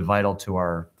lessons is really vital to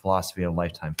our philosophy of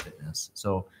lifetime fitness.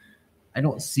 So I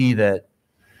don't see that,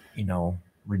 you know,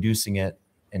 reducing it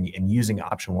and using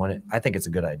option one, I think it's a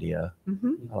good idea.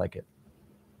 I like it.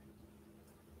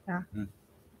 Yeah. I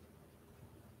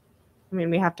mean,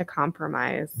 we have to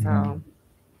compromise. So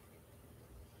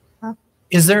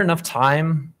Is there enough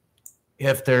time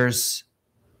if there's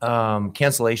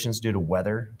cancellations due to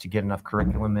weather to get enough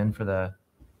curriculum in for the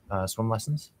swim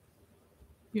lessons?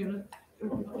 Go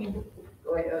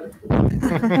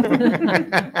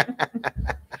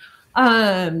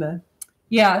ahead.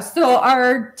 Yeah, so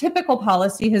our typical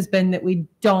policy has been that we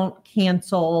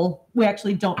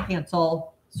actually don't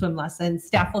cancel swim lessons.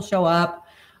 Staff will show up.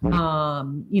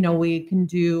 You know, we can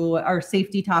do our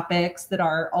safety topics that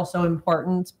are also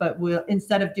important, but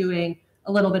instead of doing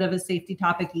a little bit of a safety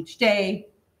topic each day,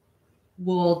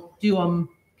 we'll do them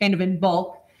kind of in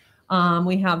bulk.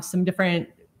 We have some different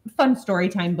fun story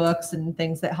time books and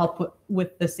things that help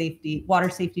with the water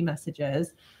safety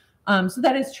messages. So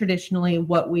that is traditionally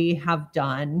what we have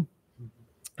done.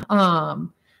 But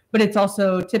it's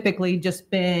also typically just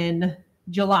been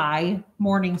July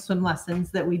morning swim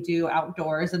lessons that we do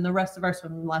outdoors, and the rest of our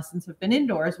swim lessons have been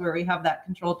indoors where we have that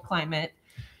controlled climate.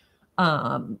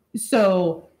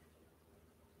 So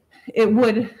it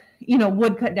would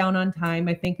cut down on time.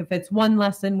 I think if it's one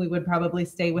lesson, we would probably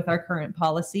stay with our current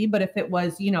policy. But if it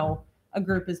was, you know, a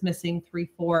group is missing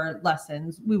 3-4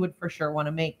 lessons, we would for sure want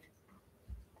to make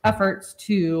efforts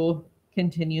to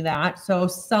continue that. So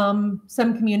some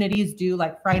communities do,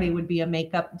 like Friday would be a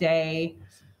makeup day.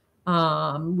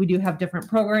 We do have different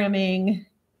programming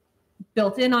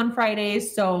built in on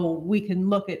Fridays, so we can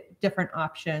look at different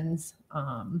options.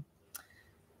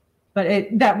 But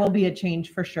that will be a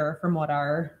change for sure from what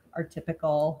our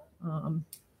typical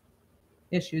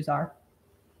issues are.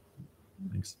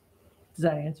 Thanks. Does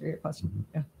that answer your question?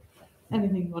 Yeah.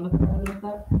 Anything you want to throw out of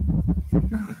that?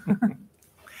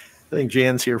 I think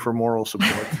Jan's here for moral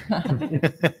support.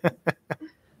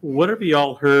 What have you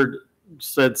all heard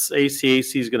since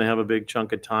ACAC is going to have a big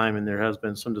chunk of time, and there has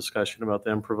been some discussion about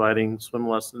them providing swim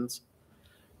lessons,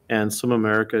 and Swim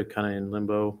America kind of in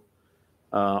limbo?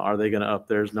 Are they going to up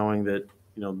theirs, knowing that,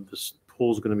 you know, this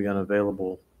pool is going to be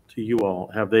unavailable to you all?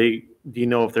 Do you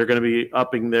know if they're going to be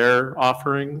upping their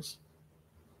offerings?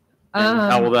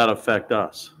 And how will that affect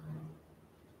us?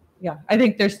 Yeah, I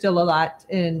think there's still a lot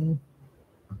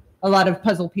of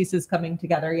puzzle pieces coming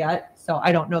together yet. So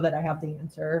I don't know that I have the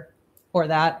answer for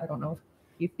that. I don't know.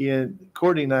 Yeah,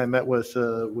 Courtney and I met with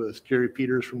Jerry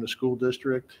Peters from the school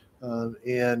district,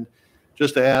 and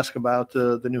just to ask about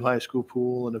the new high school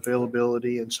pool and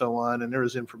availability and so on. And there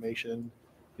was information,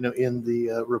 you know, in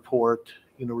the report,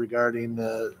 you know, regarding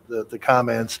the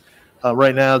comments.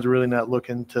 Right now, they're really not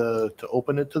looking to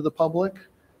open it to the public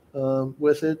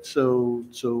with it.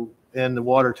 And the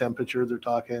water temperature, they're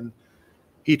talking,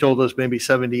 he told us maybe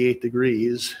 78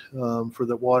 degrees for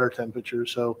the water temperature.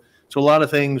 So a lot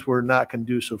of things were not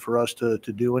conducive for us to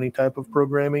do any type of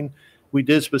programming. We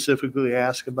did specifically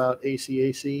ask about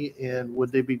ACAC and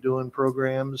would they be doing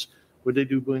programs? Would they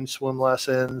do doing swim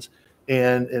lessons?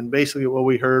 And basically what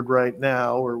we heard right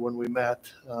now, or when we met,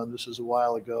 this is a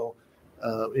while ago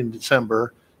in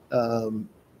December,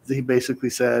 he basically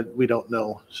said, we don't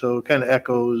know. So it kind of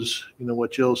echoes,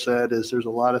 what Jill said is there's a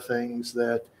lot of things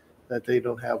that they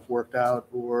don't have worked out,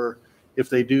 or if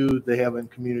they do, they haven't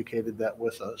communicated that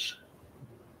with us.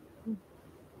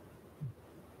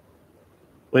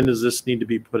 When does this need to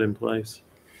be put in place?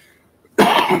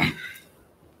 As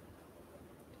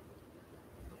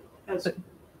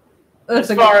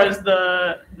far as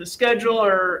the schedule,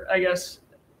 or I guess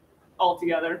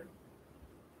altogether.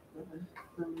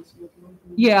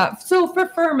 Yeah. So for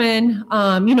Furman,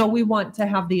 we want to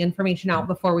have the information out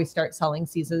before we start selling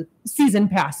season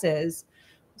passes,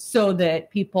 so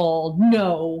that people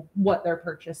know what they're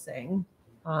purchasing.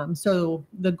 So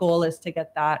the goal is to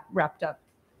get that wrapped up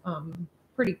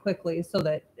pretty quickly, so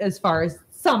that as far as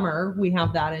summer, we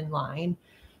have that in line.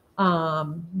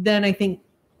 Then I think,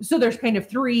 so there's kind of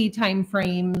 3 time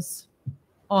frames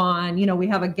on, we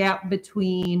have a gap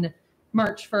between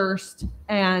March 1st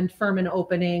and Furman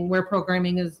opening, where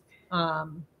programming is, right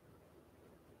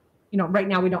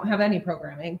now we don't have any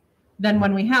programming. Then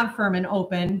when we have Furman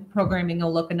open, programming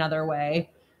will look another way.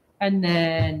 And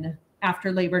then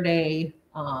after Labor Day,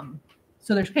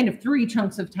 so there's kind of 3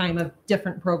 chunks of time of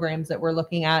different programs that we're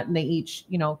looking at, and they each,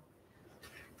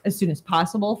 as soon as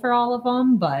possible for all of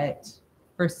them. But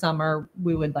for summer,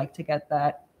 we would like to get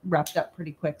that wrapped up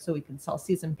pretty quick so we can sell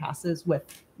season passes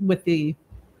with the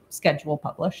schedule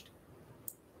published.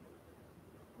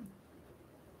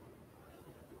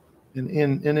 And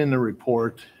in the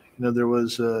report, there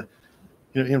was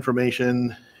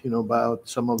information, about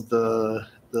some of the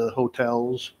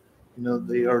hotels.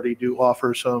 They already do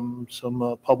offer some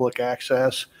public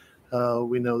access.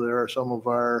 We know there are some of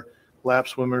our lap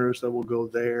swimmers that will go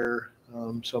there.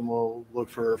 Some will look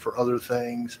for other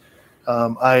things.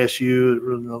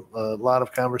 ISU, a lot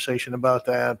of conversation about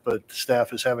that, but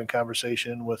staff is having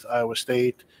conversation with Iowa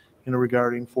State,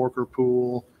 regarding Forker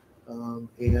Pool,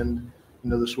 and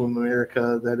the Swim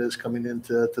America that is coming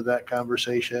into that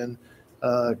conversation.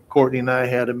 Courtney and I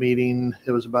had a meeting.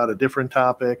 It was about a different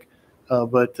topic,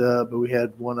 but we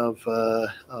had one of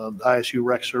ISU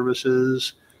Rec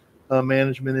Services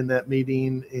management in that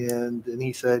meeting, and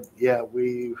he said, yeah,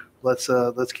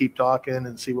 let's keep talking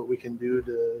and see what we can do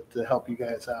to help you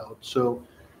guys out. So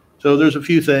there's a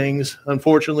few things.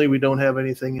 Unfortunately, we don't have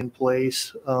anything in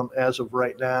place as of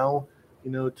right now,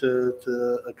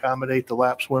 to accommodate the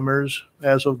lap swimmers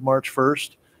as of March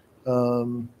 1st.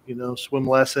 Swim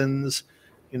lessons,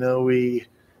 we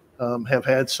have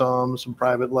had some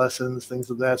private lessons, things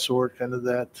of that sort, kind of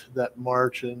that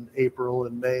March and April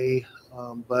and May.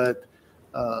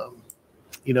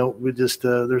 We just,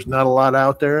 there's not a lot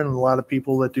out there, and a lot of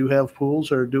people that do have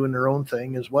pools are doing their own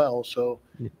thing as well. So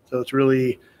it's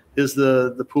really, is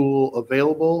the pool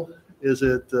available? Is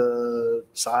it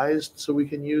sized so we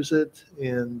can use it?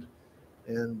 And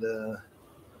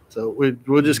so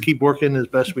we'll just keep working as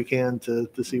best we can to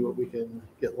see what we can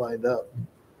get lined up.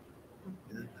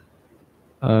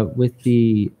 With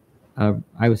the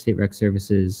Iowa State Rec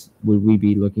Services, would we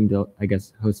be looking to, I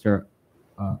guess, host our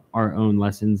own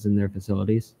lessons in their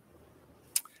facilities?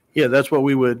 Yeah, that's what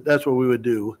we would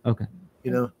do. Okay.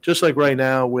 Just like right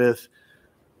now with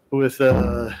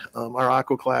our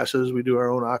aqua classes, we do our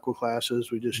own aqua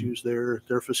classes. We just use their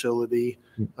facility.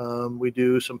 We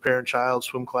do some parent-child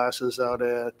swim classes out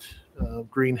at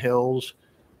Green Hills.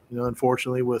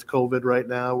 Unfortunately, with COVID right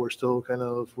now, we're still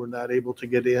we're not able to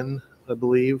get in, I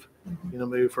believe,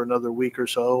 maybe for another week or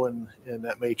so, and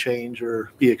that may change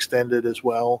or be extended as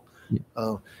well.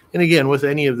 And again, with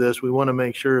any of this, we want to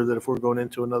make sure that if we're going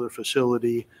into another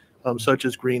facility, such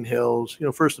as Green Hills,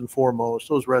 first and foremost,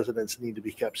 those residents need to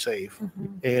be kept safe.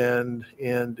 And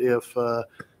if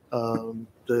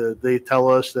they tell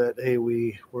us that, hey,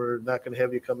 we're not going to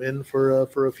have you come in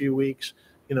for a few weeks,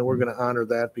 we're going to honor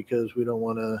that, because we don't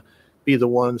want to be the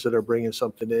ones that are bringing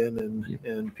something in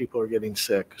and people are getting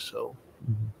sick. So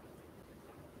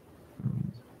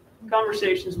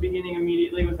conversations beginning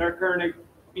immediately with our current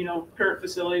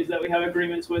facilities that we have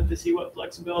agreements with, to see what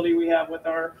flexibility we have with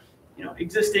our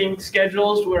existing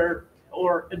schedules or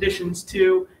additions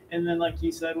to, and then like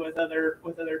you said, with other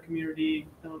community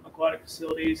aquatic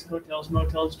facilities, hotels,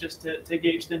 motels, just to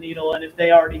gauge the needle. And if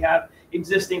they already have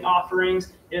existing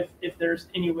offerings, if there's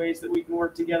any ways that we can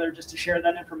work together just to share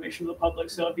that information with the public.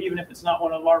 So even if it's not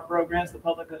one of our programs, the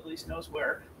public at least knows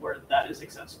where that is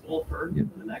accessible for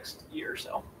the next year or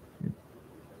so.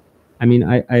 I mean,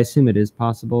 I assume it is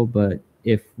possible, but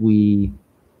if we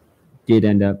did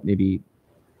end up maybe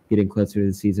getting closer to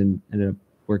the season, ended up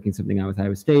working something out with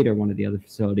Iowa State or one of the other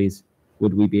facilities,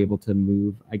 would we be able to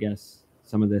move, I guess,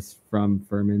 some of this from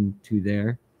Furman to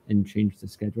there and change the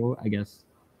schedule, I guess?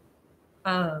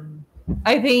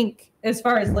 I think as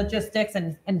far as logistics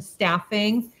and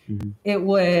staffing,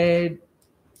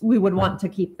 we would want to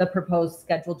keep the proposed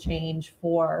schedule change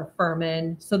for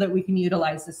Furman so that we can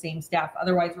utilize the same staff.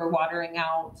 Otherwise, we're watering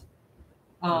out.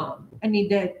 We need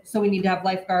to have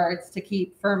lifeguards to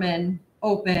keep Furman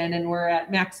open, and we're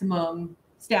at maximum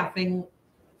staffing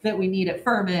that we need at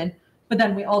Furman. But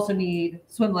then we also need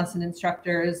swim lesson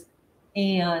instructors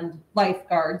and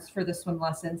lifeguards for the swim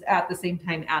lessons at the same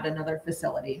time at another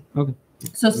facility. Okay.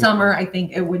 So summer, I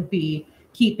think it would be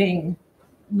keeping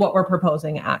what we're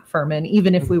proposing at Furman,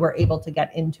 even if we were able to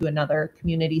get into another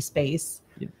community space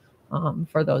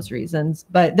for those reasons.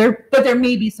 But there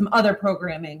may be some other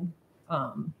programming.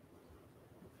 And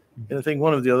I think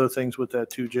one of the other things with that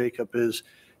too, Jacob, is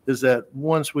that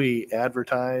once we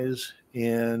advertise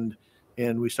and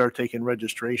we start taking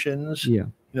registrations,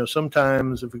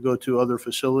 sometimes if we go to other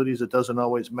facilities, it doesn't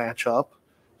always match up.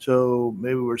 So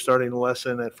maybe we're starting a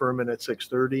lesson at Furman at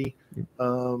 6:30,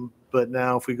 but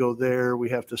now if we go there, we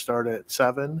have to start at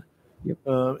 7,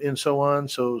 and so on.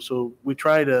 So we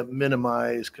try to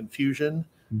minimize confusion,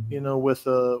 with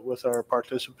our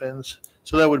participants.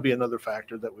 So that would be another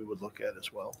factor that we would look at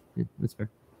as well. Yeah, that's fair.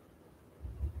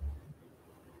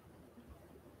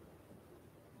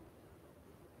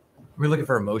 We're looking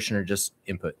for a motion or just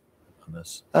input on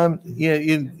this.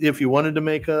 If you wanted to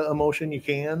make a motion, you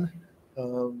can.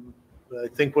 I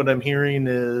think what I'm hearing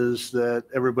is that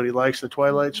everybody likes the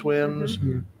twilight swims,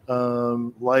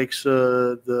 likes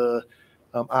the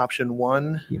option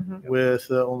 1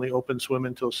 with only open swim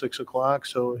until 6 o'clock.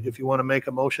 So if you want to make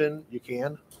a motion, you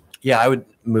can. Yeah, I would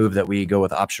move that we go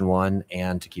with option 1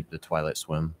 and to keep the twilight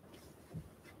swim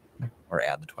or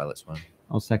add the twilight swim.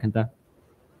 I'll second that.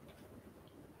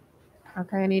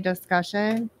 Okay, any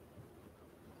discussion?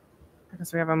 I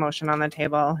guess we have a motion on the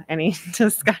table. Any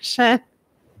discussion?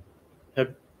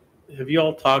 Have you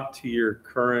all talked to your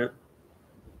current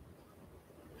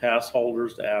pass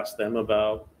holders to ask them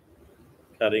about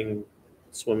cutting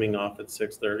swimming off at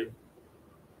 6:30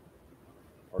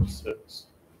 or 6?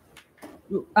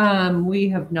 We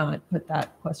have not put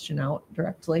that question out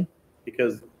directly.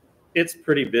 Because it's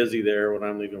pretty busy there when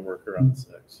I'm leaving work around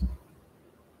 6.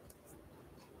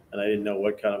 And I didn't know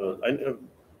what kind of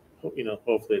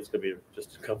hopefully it's going to be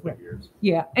just a couple of years.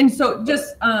 Yeah. And so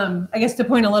just, I guess to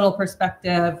point a little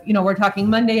perspective, we're talking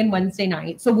Monday and Wednesday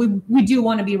night. So we do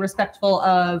want to be respectful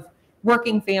of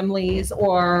working families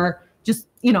or just,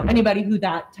 anybody who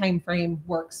that time frame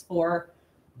works for.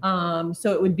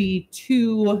 So it would be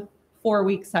 2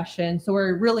 4-week sessions. So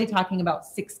we're really talking about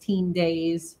 16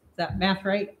 days. Is that math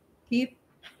right, Keith?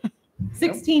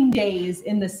 16 days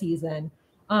in the season.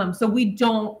 So we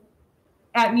don't,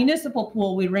 at Municipal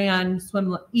Pool, we ran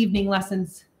swim evening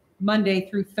lessons Monday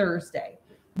through Thursday.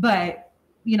 But,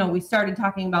 we started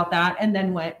talking about that and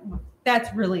then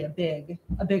that's really a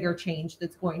bigger change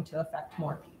that's going to affect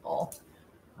more people.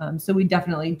 So we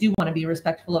definitely do want to be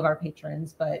respectful of our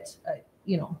patrons, but,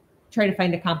 try to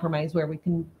find a compromise where we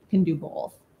can do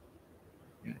both.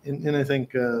 And I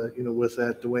think, with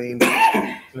that, Dwayne,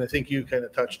 and I think you kind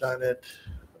of touched on it,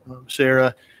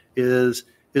 Sarah, is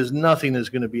nothing is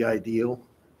going to be ideal,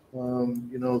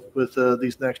 with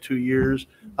these next 2 years.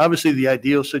 Obviously, the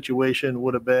ideal situation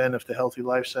would have been if the Healthy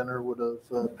Life Center would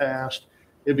have passed.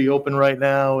 It'd be open right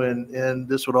now, and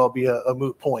this would all be a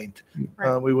moot point.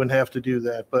 Right. We wouldn't have to do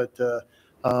that,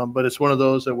 but it's one of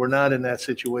those that we're not in that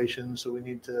situation, so we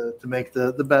need to make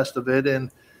the best of it.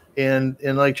 And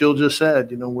like Jill just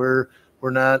said, we're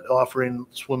not offering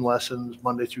swim lessons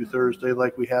Monday through Thursday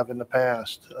like we have in the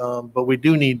past, but we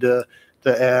do need to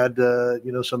add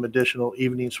some additional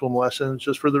evening swim lessons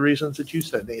just for the reasons that you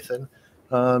said, Nathan.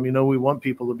 We want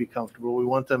people to be comfortable. We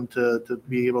want them to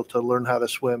be able to learn how to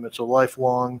swim. It's a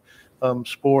lifelong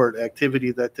sport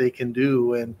activity that they can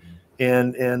do, and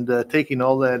taking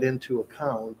all that into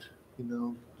account,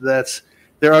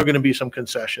 there are going to be some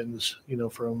concessions,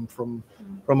 from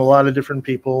a lot of different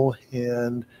people,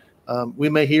 and we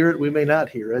may hear it, we may not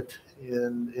hear it,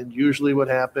 and usually what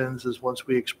happens is once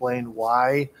we explain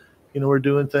why, we're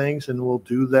doing things, and we'll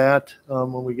do that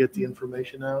when we get the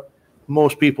information out.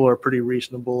 most people are pretty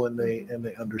reasonable and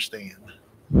they understand.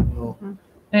 So,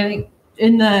 I think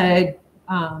in the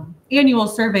annual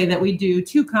survey that we do,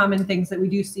 2 common things that we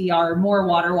do see are more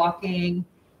water walking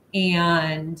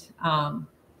and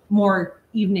more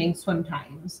evening swim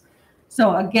times.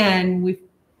 So again, we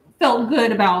felt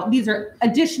good about these are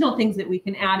additional things that we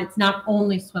can add. It's not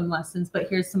only swim lessons, but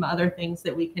here's some other things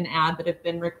that we can add that have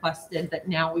been requested that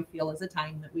now we feel is a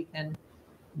time that we can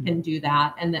do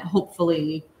that, and that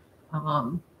hopefully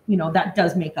that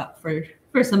does make up for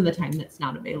some of the time that's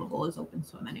not available as open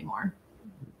swim anymore.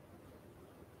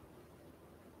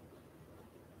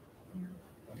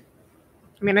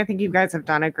 I mean, I think you guys have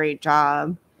done a great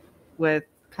job with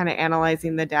kind of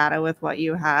analyzing the data with what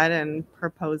you had and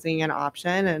proposing an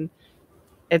option. And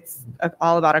it's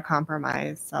all about a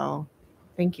compromise. So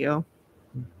thank you.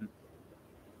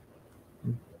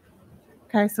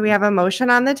 Okay, so we have a motion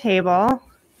on the table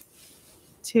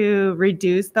to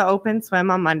reduce the open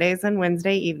swim on Mondays and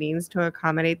Wednesday evenings to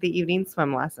accommodate the evening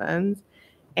swim lessons,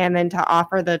 and then to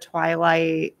offer the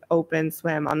twilight open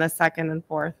swim on the 2nd and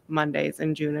 4th Mondays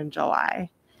in June and July.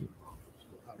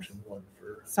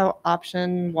 So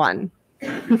option 1.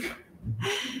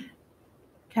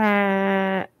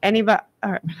 Can anybody,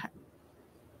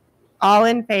 all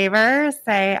in favor,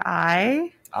 say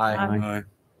aye. Aye.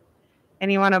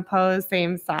 Anyone opposed,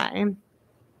 same sign.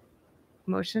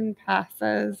 Motion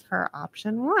passes for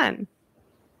option 1.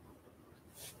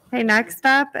 Okay, next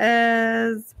up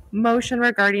is motion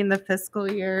regarding the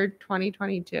fiscal year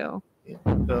 2022.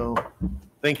 So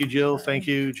thank you, Jill. Thank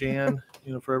you, Jan,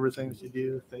 for everything that you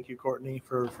do. Thank you, Courtney,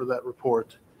 for that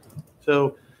report.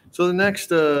 So the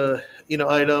next,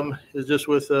 item is just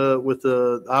with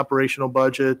the operational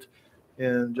budget,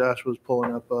 and Josh was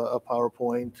pulling up a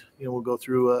PowerPoint. We'll go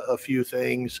through a few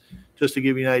things just to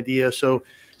give you an idea. So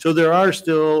there are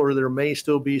still, or there may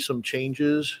still be some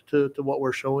changes to what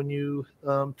we're showing you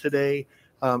today.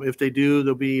 If they do,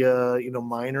 there'll be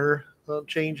minor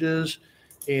changes,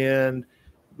 and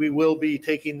we will be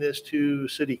taking this to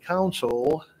City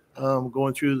Council,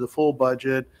 going through the full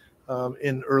budget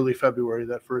in early February,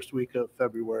 that first week of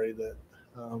February. That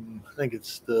I think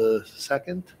it's the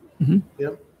 2nd. Mm-hmm.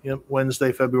 Yep,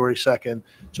 Wednesday, February 2nd.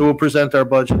 So we'll present our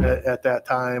budget at that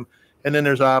time, and then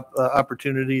there's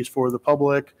opportunities for the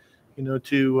public,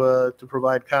 to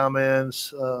provide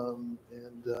comments and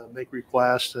make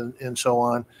requests and so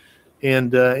on.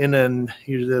 And then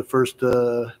usually the first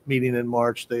meeting in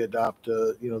March, they adopt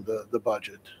the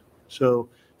budget. So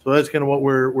that's kind of what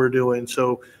we're doing.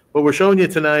 So what we're showing you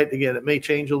tonight, again, it may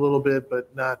change a little bit,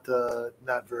 but not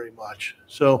very much.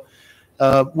 So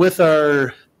with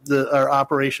our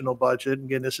operational budget,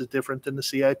 again, this is different than the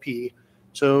CIP.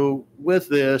 So with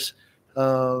this,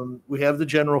 we have the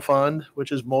general fund,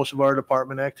 which is most of our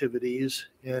department activities,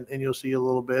 and you'll see a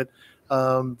little bit.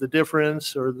 The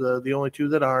difference, or the only 2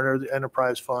 that aren't, are the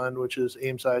enterprise fund, which is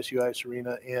Ames ISU Ice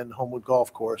Arena and Homewood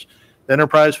Golf Course. The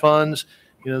enterprise funds,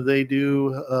 they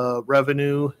do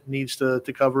revenue needs to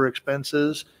cover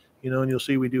expenses, and you'll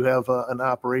see we do have an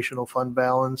operational fund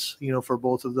balance, for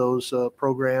both of those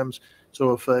programs.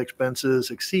 So if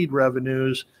expenses exceed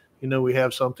revenues, we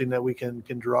have something that we can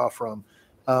draw from.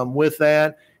 With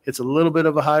that, it's a little bit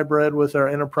of a hybrid with our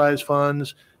enterprise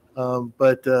funds.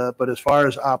 But as far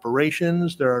as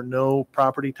operations, there are no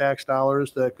property tax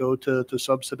dollars that go to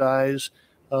subsidize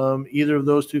either of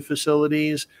those 2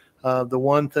 facilities. The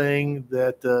one thing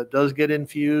that does get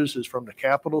infused is from the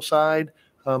capital side,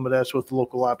 but that's with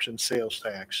local option sales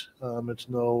tax. It's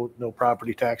no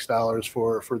property tax dollars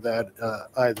for that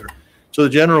either. So the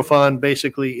general fund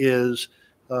basically is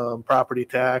property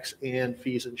tax and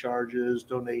fees and charges,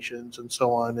 donations, and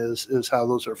so on is how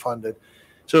those are funded.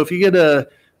 So if you get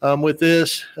with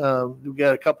this, we've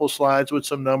got a couple slides with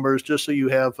some numbers just so you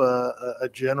have a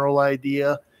general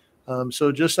idea.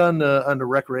 So just on the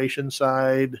recreation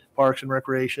side, Parks and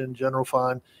Recreation, general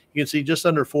fund, you can see just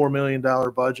under $4 million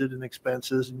budget and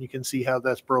expenses, and you can see how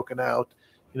that's broken out,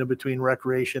 between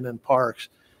recreation and parks.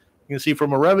 You can see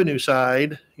from a revenue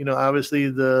side, obviously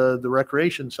the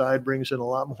recreation side brings in a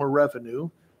lot more revenue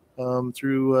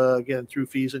through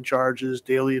fees and charges,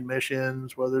 daily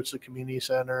admissions, whether it's the community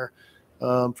center,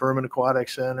 Furman Aquatic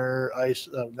Center,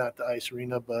 not the ice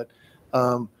arena, but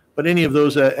any of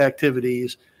those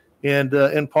activities.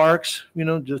 And parks,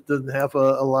 just doesn't have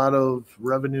a lot of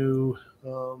revenue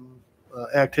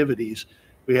activities.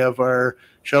 We have our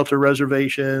shelter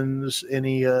reservations,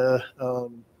 any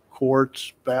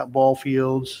courts, ball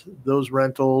fields, those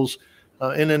rentals,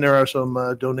 and then there are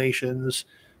some donations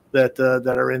that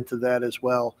are into that as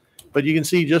well. But you can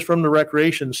see just from the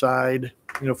recreation side,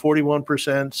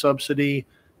 41% subsidy,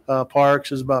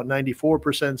 Parks is about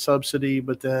 94% subsidy,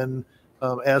 but then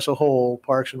as a whole,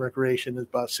 Parks and Recreation is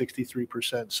about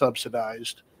 63%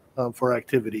 subsidized for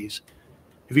activities.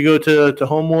 If you go to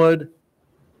Homewood,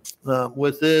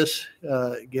 with this,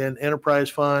 again, enterprise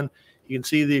fund, you can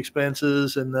see the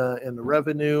expenses and the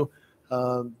revenue.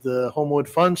 The Homewood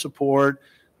fund support,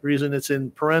 the reason it's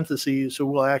in parentheses, so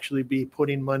we'll actually be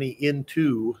putting money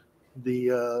into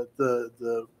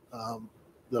the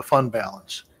fund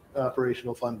balance,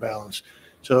 operational fund balance.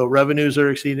 So revenues are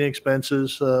exceeding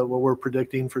expenses, what we're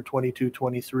predicting for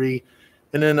 22-23.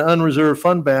 And then unreserved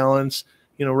fund balance,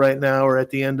 right now or at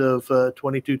the end of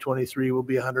 22-23 will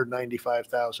be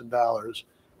 $195,000.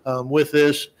 With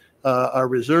this, our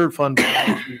reserve fund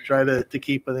balance, we try to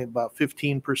keep, I think, about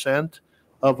 15%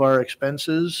 of our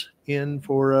expenses in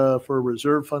for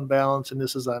reserve fund balance, and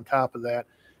this is on top of that.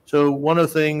 So one of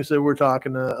the things that we're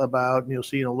talking about, and you'll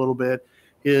see in a little bit,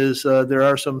 is there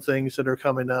are some things that are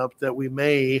coming up that we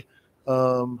may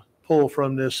pull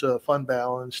from this fund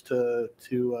balance to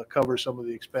cover some of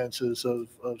the expenses of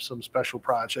some special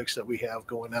projects that we have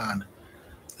going on.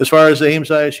 As far as the Ames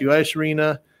ISU Ice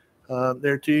Arena,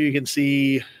 there too you can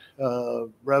see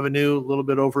revenue a little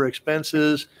bit over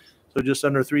expenses, so just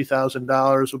under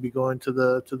 $3,000 will be going to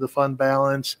the fund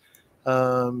balance.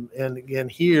 And again,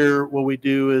 here what we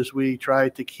do is we try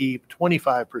to keep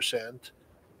 25%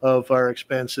 of our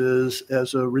expenses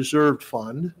as a reserved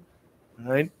fund,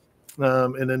 right?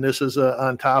 And then this is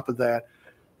on top of that.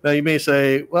 Now you may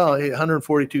say, well, hey,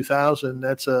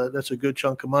 $142,000, that's a good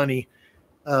chunk of money.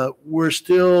 We're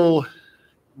still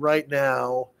right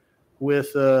now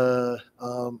with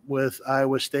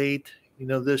Iowa State.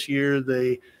 This year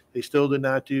they still did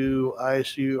not do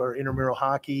ISU or intramural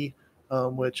hockey,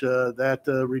 which that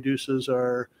reduces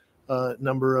our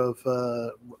number of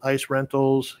ice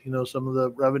rentals. Some of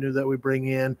the revenue that we bring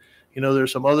in.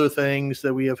 There's some other things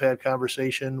that we have had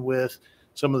conversation with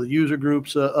some of the user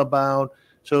groups about.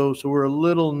 So we're a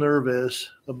little nervous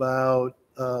about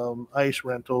ice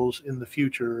rentals in the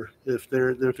future, if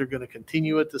they're going to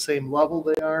continue at the same level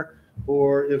they are,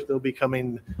 or if they'll be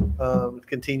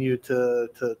continue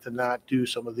to not do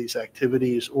some of these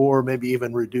activities, or maybe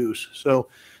even reduce. So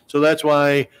that's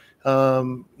why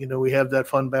we have that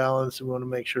fund balance, and we want to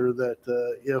make sure that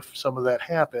if some of that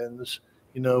happens,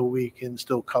 we can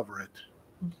still cover it.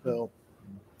 So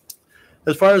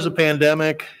as far as the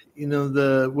pandemic,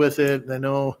 with it, I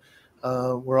know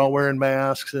we're all wearing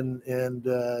masks and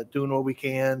doing what we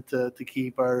can to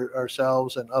keep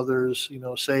ourselves and others,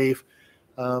 safe.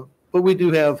 But we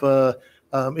do have,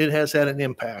 it has had an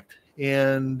impact,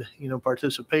 and,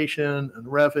 participation and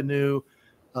revenue.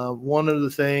 One of the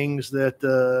things that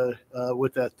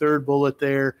with that third bullet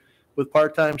there, with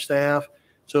part-time staff,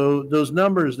 so those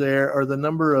numbers there are the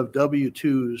number of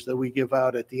W-2s that we give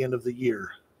out at the end of the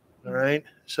year. All right.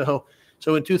 So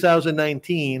in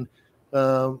 2019,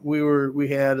 we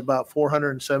had about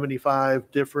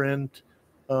 475 different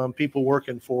people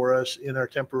working for us in our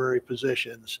temporary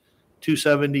positions,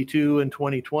 272 in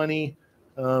 2020,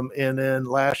 and then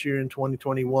last year in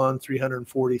 2021,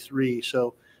 343.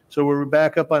 So we're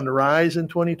back up on the rise in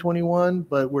 2021,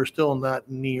 but we're still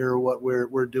not near what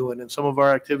we're doing. And some of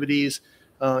our activities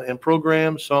and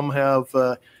programs, some have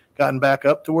gotten back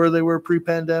up to where they were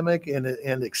pre-pandemic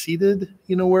and exceeded,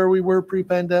 where we were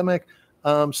pre-pandemic.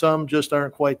 Some just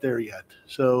aren't quite there yet.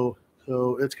 So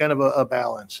it's kind of a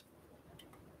balance.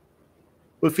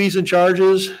 With fees and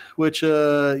charges, which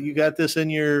you got this in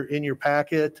your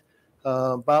packet,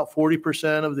 about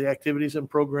 40% of the activities and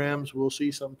programs will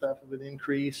see some type of an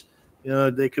increase.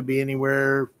 They could be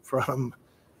anywhere from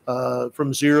 0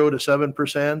 to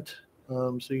 7%.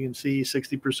 So you can see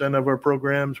 60% of our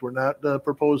programs, we're not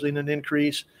proposing an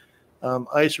increase.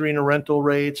 Ice arena rental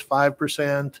rates,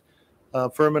 5%.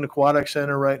 Furman Aquatic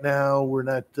Center right now, we're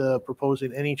not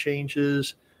proposing any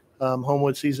changes.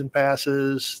 Homewood season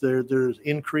passes, there's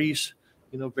increase,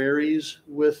 varies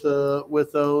with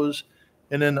those.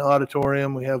 And then the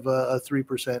auditorium, we have a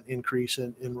 3% increase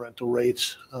in rental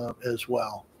rates as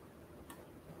well.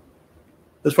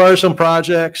 As far as some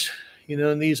projects,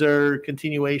 and these are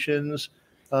continuations.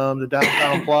 The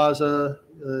downtown plaza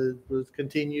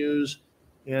continues,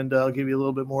 and I'll give you a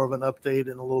little bit more of an update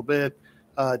in a little bit.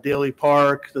 Daly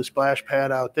Park, the splash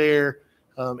pad out there,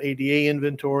 ADA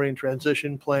inventory and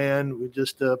transition plan. We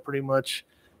just pretty much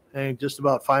just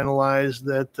about finalized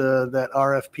that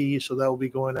RFP, so that will be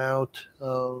going out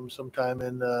sometime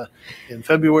in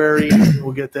February.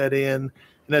 We'll get that in.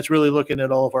 And that's really looking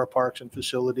at all of our parks and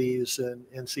facilities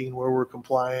and seeing where we're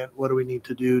compliant. What do we need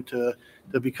to do to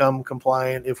become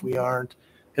compliant if we aren't?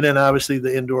 And then obviously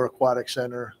the indoor aquatic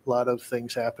center, a lot of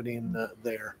things happening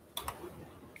there.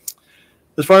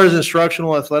 As far as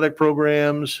instructional athletic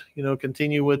programs,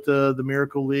 continue with the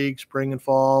Miracle League spring and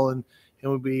fall, and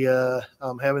we'll be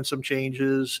having some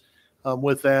changes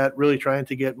with that, really trying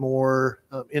to get more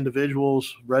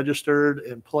individuals registered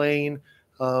and playing.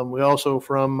 We also,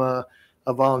 from a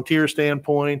volunteer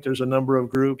standpoint, there's a number of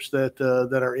groups that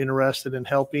are interested in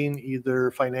helping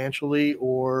either financially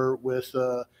or with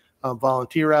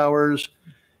volunteer hours.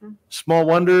 Small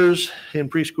Wonders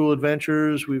and Preschool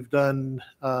Adventures. We've done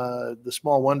the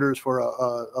Small Wonders for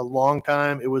a long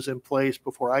time. It was in place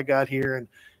before I got here,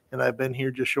 and I've been here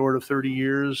just short of 30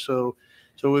 years. So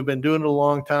we've been doing it a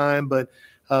long time, but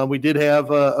we did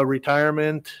have a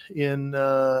retirement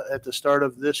at the start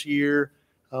of this year.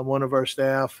 One of our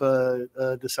staff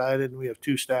decided, and we have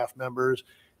 2 staff members,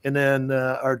 and then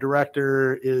our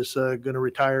director is going to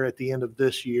retire at the end of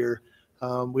this year.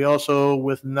 We also,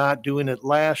 with not doing it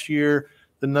last year,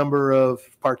 the number of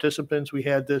participants we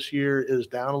had this year is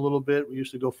down a little bit. We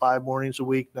used to go 5 mornings a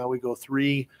week. Now we go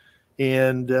 3.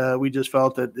 And we just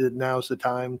felt that now's the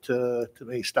time to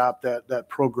maybe stop that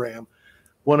program.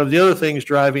 One of the other things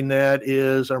driving that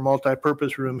is our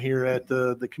multi-purpose room here at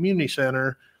the community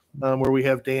center, where we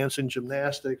have dance and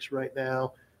gymnastics right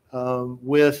now.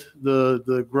 With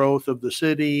the growth of the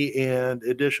city and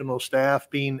additional staff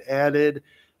being added,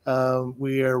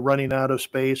 we are running out of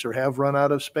space, or have run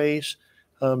out of space.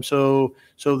 So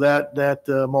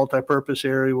that multi-purpose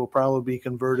area will probably be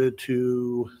converted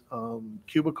to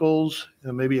cubicles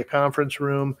and maybe a conference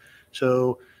room.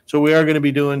 So we are going to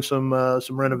be doing some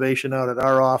renovation out at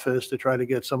our office to try to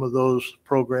get some of those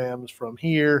programs from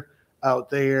here out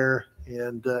there,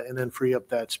 and then free up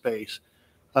that space.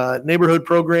 Neighborhood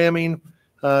programming.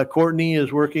 Courtney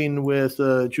is working with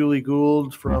Julie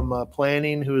Gould from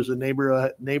planning, who is a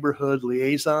neighborhood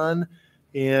liaison.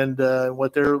 And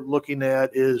what they're looking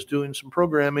at is doing some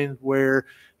programming where,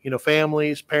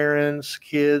 families, parents,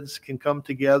 kids can come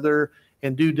together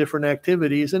and do different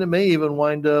activities. And it may even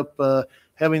wind up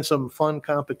having some fun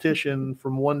competition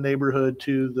from one neighborhood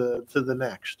to the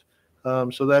next.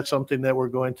 So that's something that we're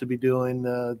going to be doing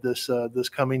this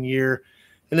coming year.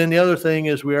 And then the other thing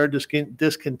is we are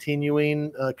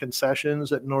discontinuing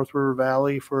concessions at North River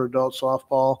Valley for adult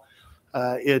softball.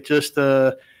 It just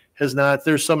has not.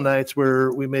 There's some nights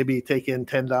where we may be taking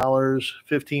 $10,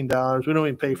 $15. We don't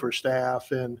even pay for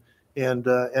staff and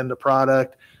the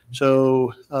product.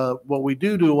 So what we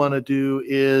do want to do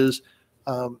is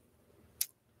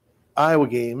Iowa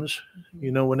games.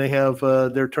 When they have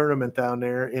their tournament down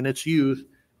there and it's youth,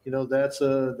 that's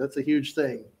a huge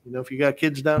thing. If you got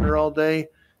kids down there all day,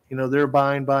 they're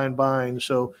buying.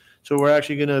 So we're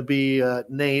actually going to be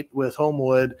Nate with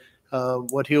Homewood.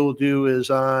 What he'll do is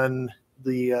on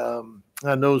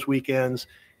those weekends,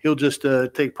 he'll just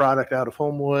take product out of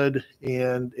Homewood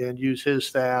and use his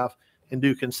staff and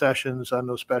do concessions on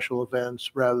those special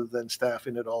events rather than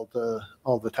staffing it all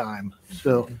the time.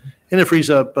 So, and it frees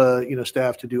up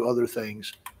staff to do other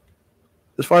things.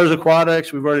 As far as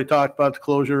aquatics, we've already talked about the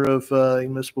closure of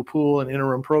municipal pool and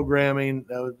interim programming.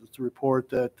 That was the report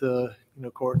that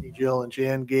Courtney, Jill, and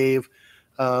Jan gave.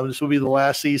 This will be the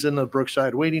last season of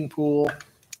Brookside Wading Pool,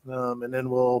 and then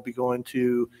we'll be going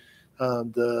to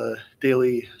the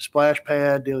Daily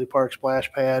Park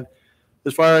Splash Pad.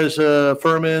 As far as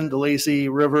Furman, the Lazy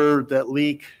River, that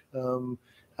leak,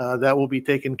 that will be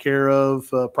taken care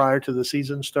of prior to the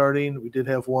season starting. We did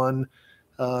have one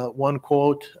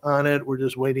quote on it. We're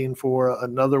just waiting for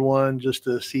another one just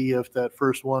to see if that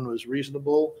first one was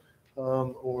reasonable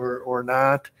or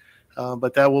not.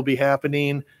 But that will be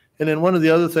happening. And then one of the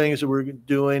other things that we're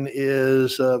doing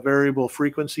is variable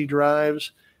frequency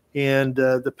drives. And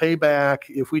the payback,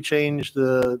 if we change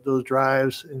those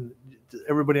drives, and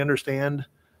everybody understand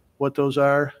what those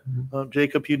are?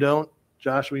 Jacob, you don't?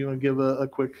 Joshua, you want to give a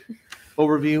quick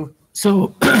overview?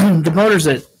 So the motors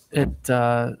at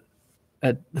the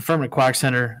Furman Aquatic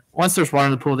Center, once there's water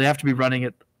in the pool, they have to be running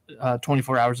it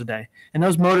 24 hours a day. And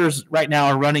those motors right now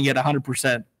are running at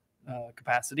 100%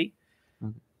 capacity.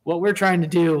 Mm-hmm. What we're trying to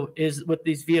do is with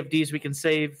these VFDs, we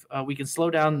can slow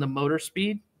down the motor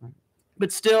speed,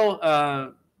 but still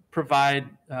provide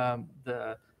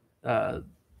the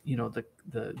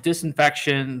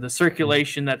disinfection, the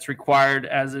circulation that's required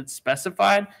as it's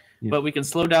specified. Yeah. But we can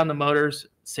slow down the motors,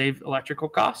 save electrical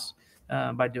costs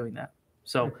by doing that.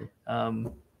 So,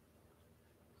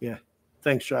 yeah,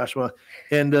 thanks, Joshua.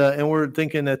 And we're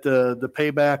thinking that the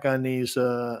payback on these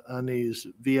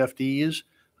VFDs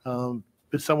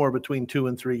is somewhere between 2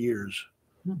 and 3 years.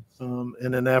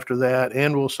 And then after that,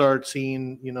 and we'll start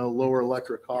seeing lower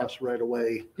electric costs right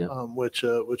away, which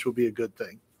will be a good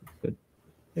thing. Good.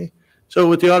 Okay. So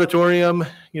with the auditorium,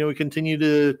 we continue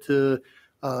to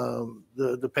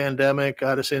the pandemic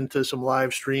got us into some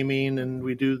live streaming, and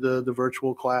we do the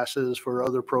virtual classes for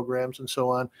other programs and so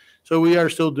on. So we are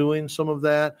still doing some of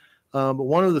that. But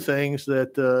one of the things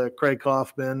that Craig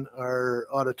Kaufman, our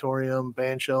auditorium,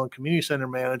 bandshell, and community center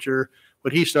manager,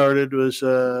 what he started was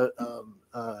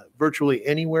virtually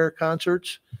anywhere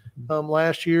concerts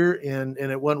last year, and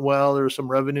it went well. There was some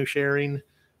revenue sharing.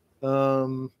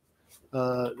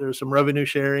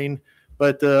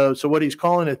 But so what he's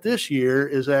calling it this year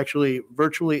is actually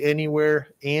virtually anywhere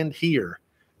and here.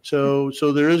 So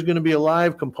there is going to be a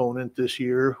live component this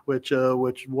year, which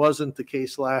wasn't the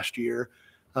case last year.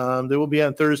 They will be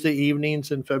on Thursday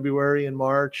evenings in February and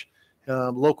March.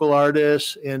 Local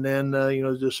artists, and then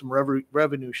just some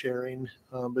revenue sharing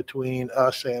between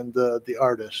us and the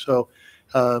artists. So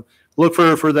look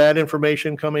for that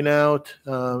information coming out,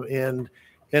 and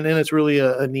then it's really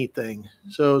a neat thing.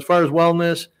 So as far as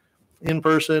wellness,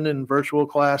 in-person and virtual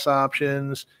class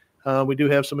options, we do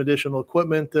have some additional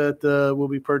equipment that we'll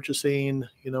be purchasing.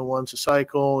 One's a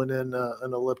cycle and then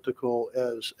an elliptical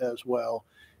as well.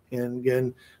 And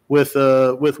again, with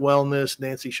wellness,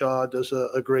 Nancy Shaw does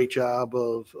a great job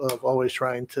of always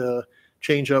trying to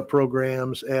change up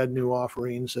programs, add new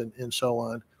offerings, and so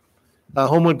on.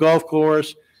 Homewood Golf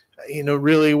Course,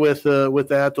 really with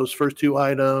that, those first two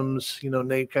items,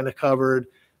 Nate kind of covered.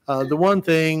 The one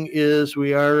thing is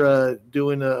we are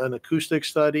doing an acoustic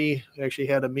study. We actually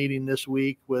had a meeting this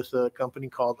week with a company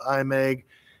called IMEG,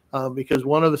 because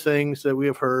one of the things that we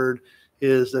have heard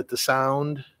is that the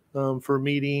sound for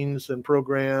meetings and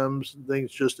programs, things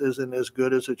just isn't as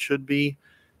good as it should be.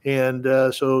 And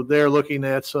so they're looking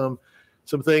at some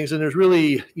things, and there's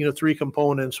really, three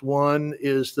components. One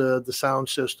is the sound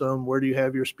system. Where do you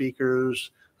have your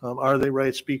speakers? Are they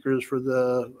right speakers for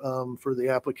the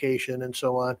application and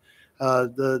so on?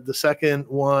 The second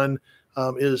one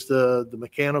is the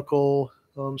mechanical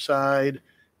side,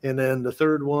 and then the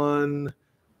third one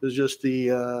is just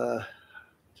the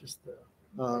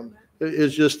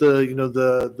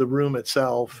room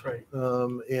itself, right.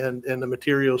 And the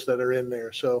materials that are in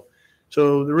there. So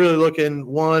they're really looking.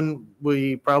 One,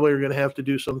 we probably are going to have to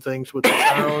do some things with the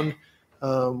sound.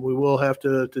 We will have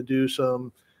to do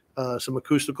some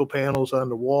acoustical panels on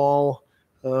the wall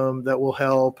that will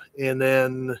help. And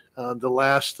then the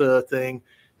last thing,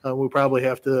 we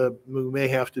may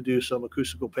have to do some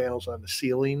acoustical panels on the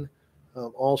ceiling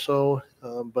also.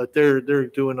 But they're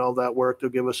doing all that work. They'll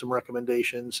give us some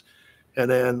recommendations. And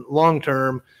then long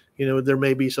term, there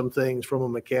may be some things from a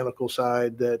mechanical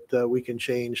side that we can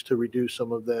change to reduce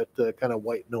some of that kind of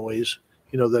white noise,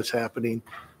 that's happening.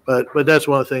 But that's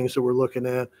one of the things that we're looking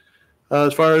at.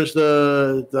 As far as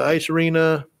the ice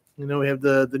arena, we have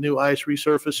the new ice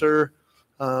resurfacer.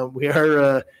 We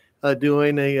are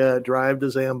doing a drive to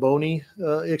Zamboni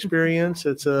experience.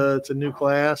 It's a new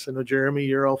class. I know, Jeremy,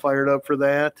 you're all fired up for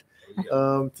that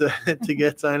to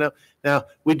get signed up. Now,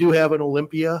 we do have an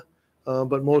Olympia,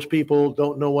 but most people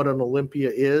don't know what an Olympia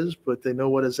is, but they know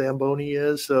what a Zamboni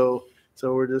is. So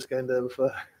we're just kind of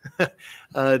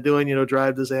doing,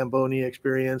 drive the Zamboni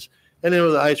experience. And then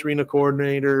with the ice arena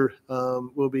coordinator,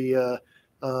 we'll be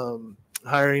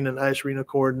hiring an ice arena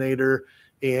coordinator,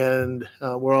 and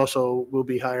we'll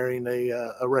be hiring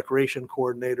a recreation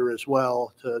coordinator as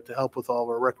well to help with all of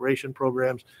our recreation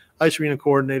programs. Ice arena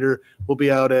coordinator will be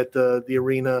out at the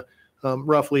arena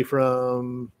roughly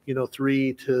from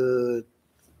 3 to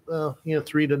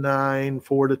 9,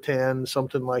 4 to 10,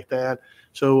 something like that.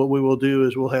 So what we will do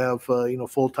is we'll have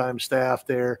full-time staff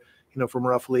there, from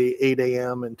roughly 8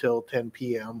 a.m. until 10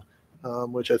 p.m.,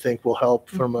 which I think will help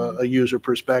from a user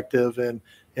perspective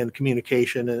and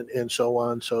communication and so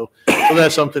on. So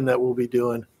that's something that we'll be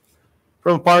doing.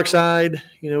 From a park side,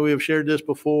 we have shared this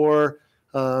before,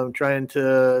 trying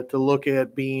to look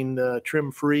at being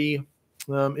trim-free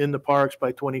in the parks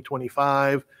by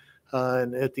 2025.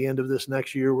 And at the end of this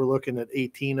next year, we're looking at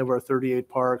 18 of our 38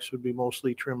 parks would be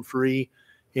mostly trim-free.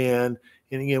 And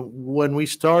again, when we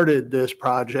started this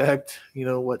project,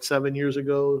 7 years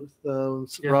ago,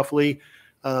 roughly,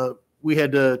 we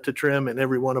had to trim in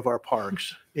every one of our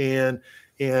parks, and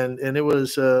it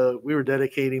was we were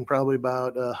dedicating probably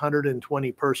about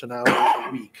 120 person hours a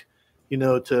week,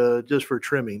 to just for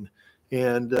trimming,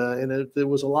 and it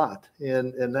was a lot.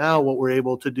 And now what we're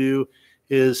able to do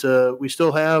is we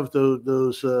still have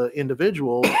those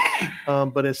individuals,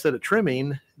 but instead of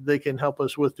trimming, they can help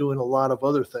us with doing a lot of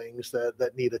other things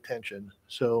that need attention.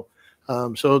 So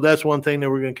that's one thing that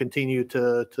we're going to continue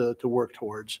to work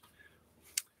towards.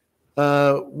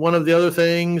 One of the other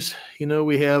things,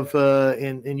 we have,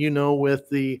 and with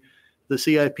the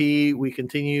CIP, we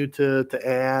continue to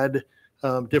add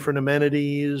different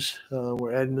amenities.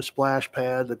 We're adding the splash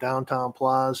pad, the downtown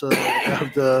plaza, we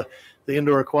have the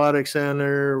indoor aquatic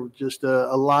center, just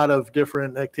a lot of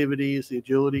different activities, the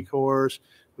agility course.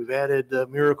 We've added the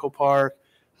Miracle Park.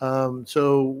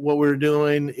 So what we're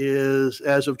doing is,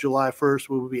 as of July 1st,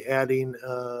 we will be adding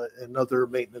another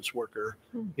maintenance worker,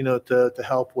 to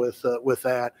help with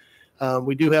that.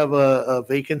 We do have a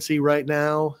vacancy right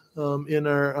now in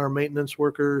our maintenance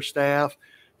worker staff.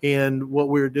 And what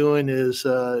we're doing is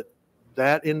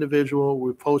that individual,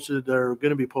 we posted, they're going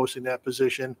to be posting that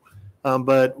position.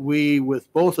 But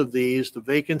with both of these, the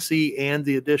vacancy and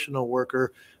the additional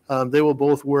worker, they will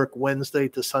both work Wednesday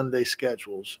to Sunday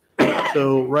schedules.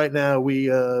 So right now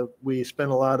we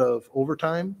spend a lot of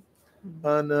overtime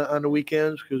on the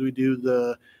weekends because we do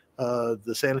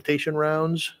the sanitation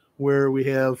rounds where we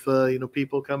have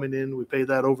people coming in. We pay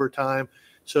that overtime.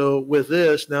 So with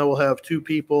this, now we'll have two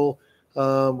people.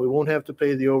 We won't have to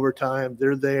pay the overtime.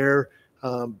 They're there.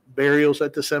 Burials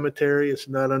at the cemetery, it's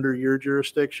not under your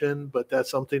jurisdiction, but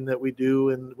that's something that we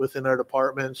do within our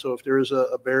department. So if there is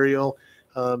a burial,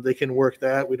 they can work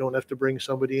that. We don't have to bring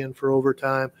somebody in for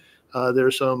overtime.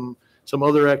 There's some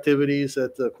other activities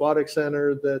at the aquatic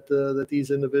center that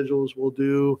these individuals will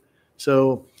do.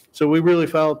 So we really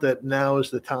felt that now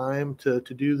is the time to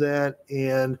do that.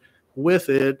 And with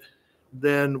it,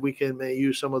 then we can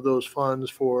use some of those funds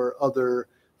for other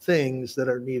things that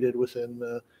are needed within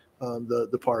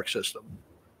the park system.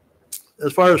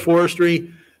 As far as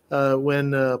forestry,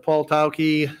 when Paul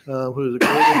Tauke, who is a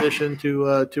great addition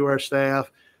to our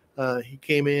staff, he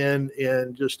came in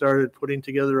and just started putting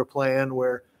together a plan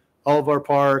where all of our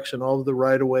parks and all of the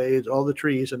right-of-ways, all the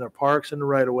trees in our parks and the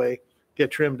right-of-way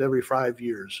get trimmed every 5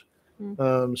 years.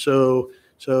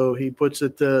 So he puts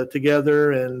it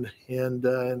together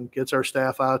and gets our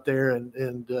staff out there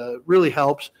and really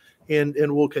helps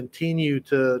and will continue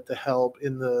to help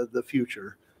in the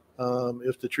future.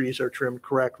 If the trees are trimmed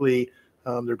correctly,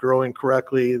 they're growing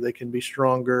correctly, they can be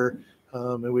stronger,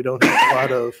 and we don't have a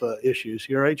lot of issues.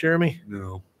 You all right, Jeremy?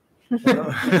 No.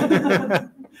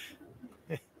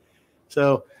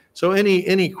 So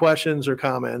any questions or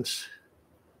comments?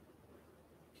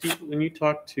 When you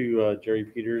talked to Jerry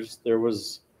Peters, there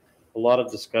was a lot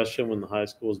of discussion when the high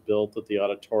school was built that the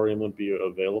auditorium would be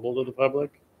available to the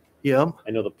public. Yeah.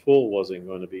 I know the pool wasn't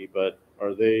going to be, but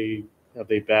have they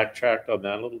backtracked on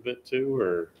that a little bit too,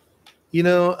 or?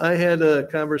 I had a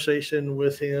conversation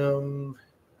with him,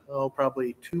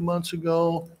 probably 2 months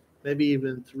ago, maybe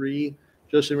even 3,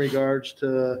 just in regards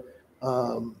to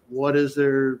what's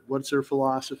their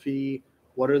philosophy,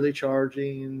 what are they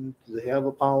charging, do they have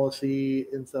a policy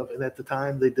and stuff. And at the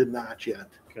time they did not yet.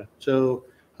 Okay. So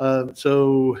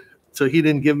he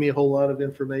didn't give me a whole lot of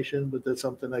information, but that's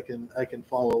something I can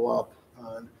follow up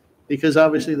on, because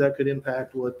obviously that could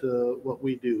impact what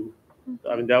we do.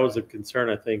 I mean, that was a concern,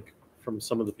 I think, from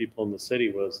some of the people in the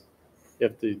city, was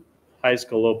if the high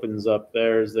school opens up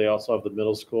theirs, they also have the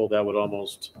middle school, that would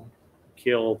almost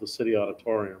kill the city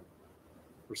auditorium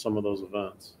for some of those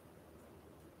events.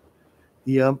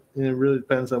 Yeah, and it really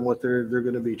depends on what they're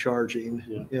going to be charging.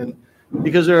 Yeah. And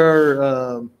because there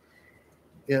are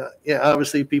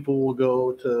obviously people will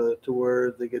go to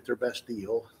where they get their best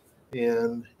deal,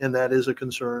 and that is a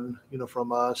concern,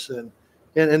 from us. And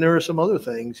there are some other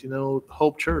things,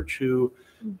 Hope Church, who,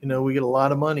 we get a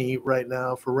lot of money right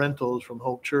now for rentals from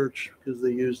Hope Church because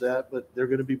they use that, but they're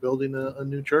going to be building a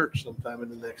new church sometime in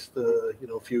the next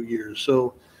few years.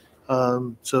 So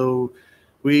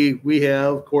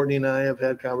Courtney and I have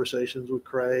had conversations with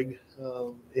Craig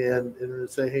and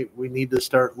say, hey, we need to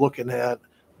start looking at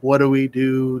what do we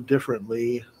do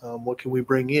differently? What can we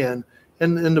bring in?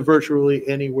 And the virtually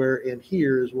anywhere in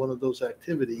here is one of those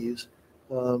activities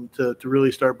to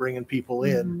really start bringing people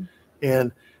in.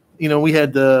 And, we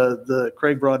had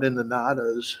Craig brought in the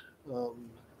Nadas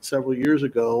several years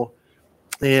ago,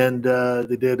 and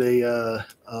they did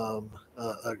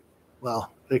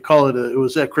they call it it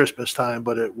was at Christmas time,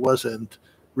 but it wasn't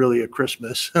really a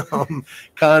Christmas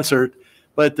concert.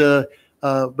 But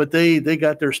they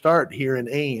got their start here in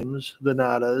Ames, the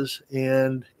Nadas,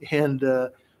 and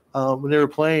when they were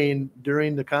playing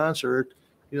during the concert,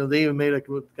 they even made a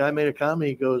comment.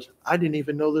 He goes, "I didn't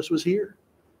even know this was here.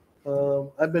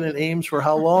 I've been in Ames for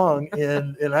how long,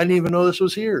 and I didn't even know this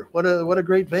was here. What a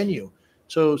great venue."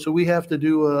 So we have to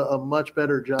do a much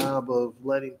better job of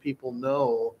letting people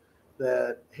know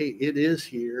that, hey, it is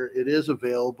here, it is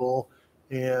available,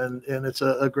 and it's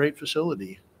a great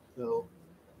facility.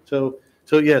 So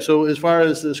as far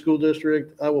as the school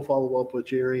district, I will follow up with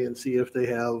Jerry and see if they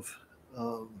have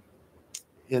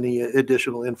any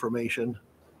additional information.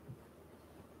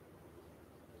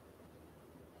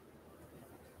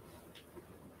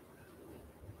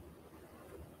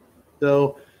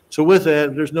 So with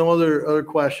that, there's no other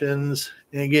questions.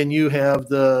 And again, you have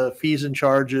the fees and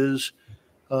charges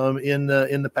in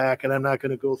the packet. I'm not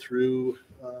going to go through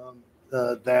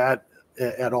that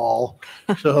at all.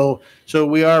 So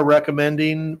we are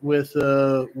recommending with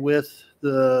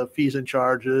the fees and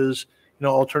charges,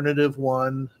 alternative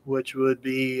one, which would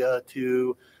be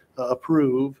to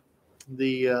approve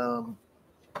the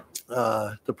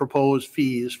proposed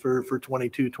fees for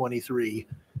 22-23.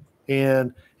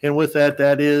 And with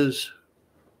that is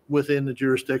within the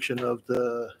jurisdiction of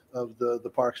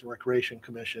the Parks and Recreation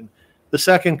Commission. The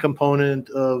second component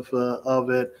of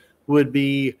it would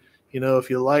be, if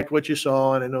you liked what you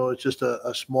saw, and I know it's just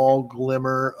a small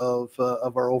glimmer of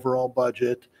our overall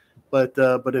budget, but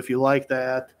if you like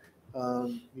that,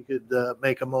 you could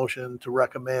make a motion to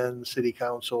recommend City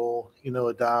Council,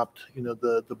 adopt,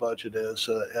 the budget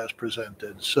as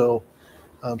presented. So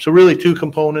really two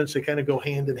components that kind of go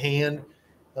hand in hand,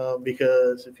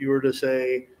 because if you were to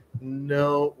say,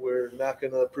 no, we're not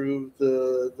going to approve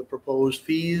the proposed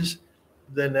fees,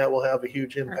 then that will have a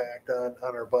huge impact on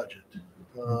our budget.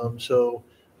 So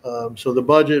the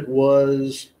budget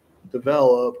was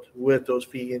developed with those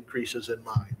fee increases in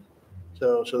mind.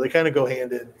 So they kind of go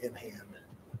hand in hand.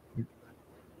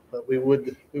 But we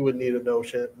would need a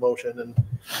motion, and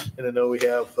I know we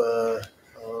have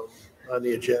on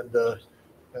the agenda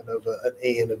kind of an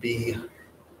A and a B.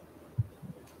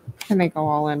 Can they go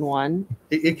all in one?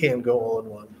 It can go all in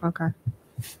one. Okay.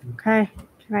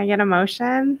 Can I get a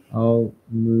motion? I'll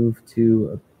move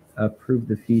to approve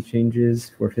the fee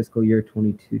changes for fiscal year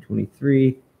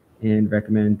 22-23 and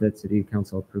recommend that City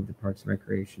Council approve the Parks and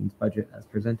Recreation's budget as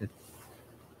presented.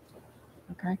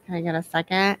 Okay. Can I get a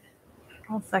second?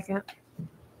 I'll second.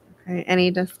 Okay.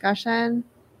 Any discussion?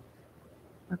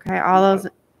 Okay. All those.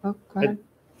 Oh, go ahead.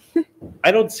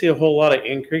 I don't see a whole lot of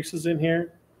increases in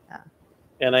here. Yeah.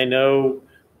 And I know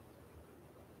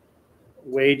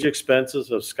wage expenses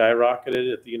have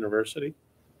skyrocketed at the university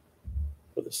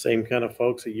for the same kind of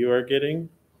folks that you are getting.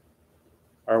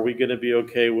 Are we going to be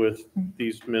okay with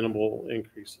these minimal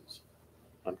increases?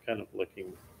 I'm kind of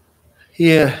looking.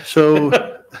 Yeah. So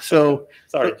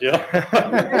Sorry, Jill.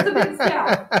 There's a big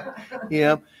step.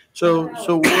 Yeah. So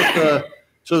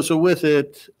with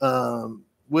it,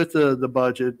 with the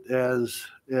budget as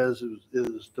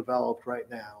is developed right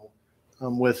now,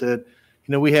 with it,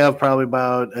 we have probably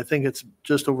about, I think it's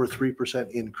just over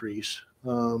 3% increase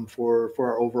for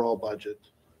our overall budget,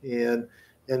 and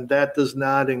that does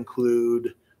not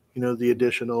include the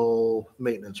additional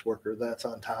maintenance worker that's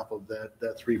on top of that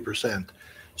 3%.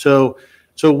 So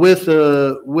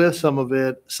with some of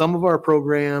it, some of our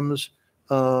programs,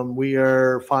 we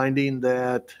are finding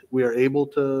that we are able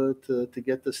to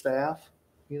get the staff,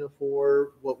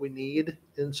 for what we need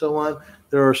and so on.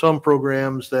 There are some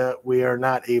programs that we are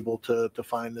not able to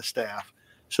find the staff.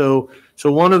 So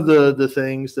one of the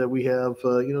things that we have,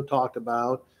 talked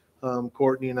about,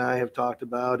 Courtney and I have talked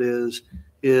about is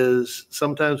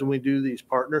sometimes when we do these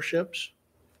partnerships,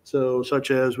 so such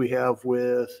as we have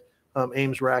with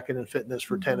Ames Racket and Fitness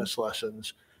for tennis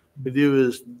lessons, we do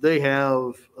is they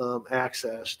have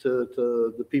access to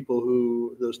the people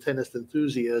those tennis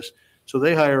enthusiasts. So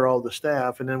they hire all the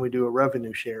staff, and then we do a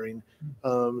revenue sharing.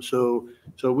 So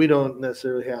we don't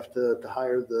necessarily have to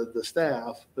hire the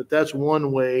staff, but that's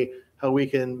one way how we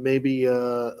can maybe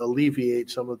alleviate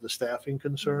some of the staffing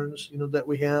concerns, that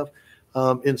we have.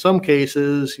 In some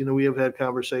cases, we have had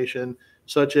conversation,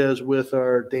 such as with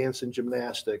our dance and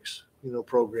gymnastics,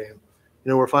 program.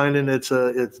 We're finding it's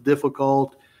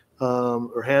difficult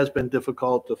or has been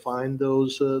difficult to find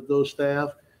those staff.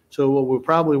 So what we'll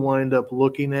probably wind up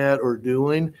looking at or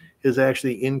doing is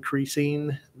actually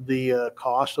increasing the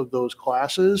cost of those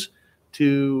classes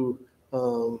to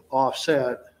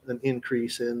offset an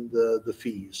increase in the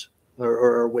fees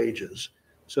or our wages.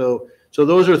 So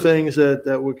those are things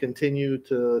that we'll continue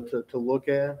to look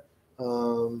at.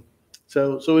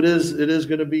 So it is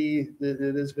going to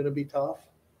be tough,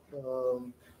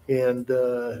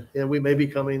 and we may be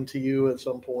coming to you at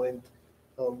some point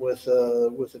with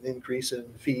an increase in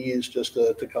fees just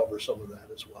to cover some of that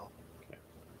as well.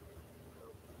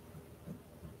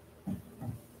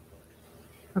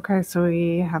 Okay, so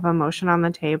we have a motion on the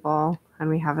table and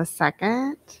we have a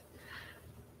second.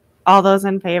 All those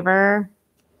in favor,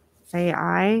 say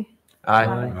aye. Aye.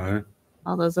 Aye.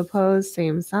 All those opposed,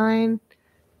 same sign.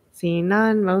 Seeing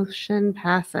none, motion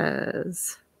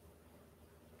passes.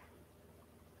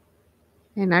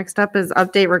 Okay, next up is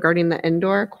update regarding the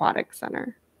indoor aquatic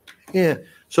center. Yeah.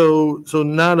 So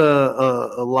not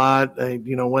a lot. I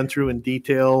went through in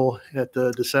detail at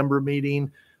the December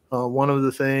meeting. One of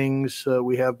the things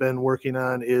we have been working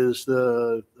on is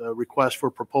the request for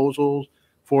proposals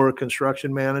for a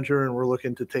construction manager, and we're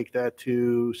looking to take that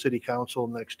to City Council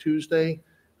next Tuesday.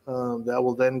 That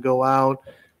will then go out,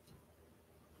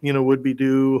 would be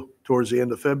due towards the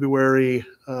end of February.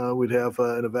 We'd have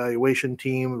an evaluation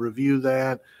team review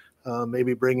that,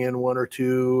 maybe bring in one or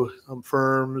two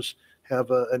firms,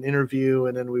 have an interview,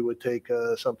 and then we would take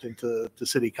something to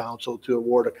City Council to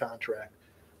award a contract.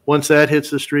 Once that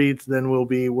hits the streets, then we'll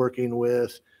be working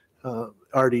with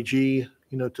RDG,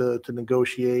 to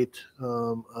negotiate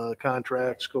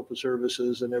contract, scope of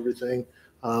services, and everything.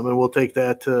 And we'll take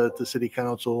that to City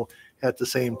Council at the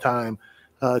same time.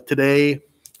 Today,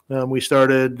 we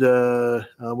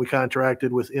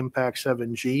contracted with Impact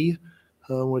 7G,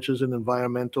 which is an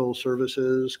environmental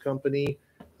services company.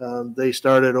 They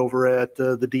started over at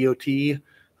the DOT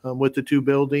with the two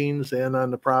buildings and on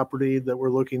the property that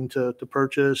we're looking to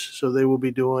purchase. So they will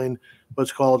be doing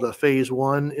what's called a phase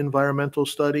 1 environmental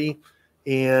study.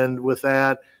 And with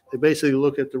that, they basically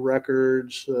look at the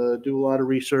records, do a lot of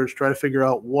research, try to figure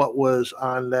out what was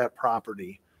on that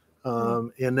property.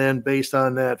 And then based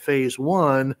on that phase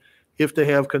 1, if they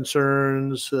have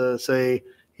concerns, say,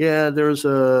 yeah, there's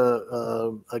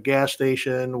a gas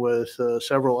station with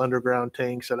several underground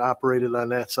tanks that operated on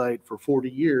that site for 40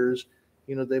 years,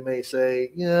 they may say,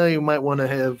 yeah, you might want to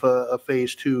have a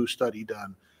phase 2 study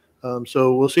done.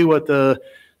 So we'll see what they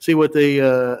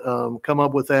come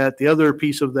up with that. The other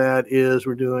piece of that is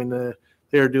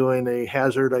they're doing a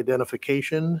hazard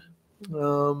identification,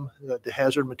 the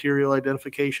hazard material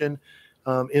identification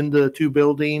in the two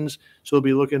buildings. So they'll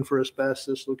be looking for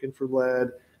asbestos, looking for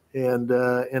lead, and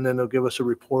then they'll give us a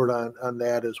report on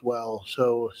that as well.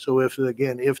 So if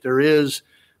there is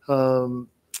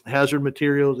hazard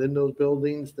materials in those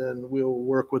buildings, then we'll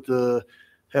work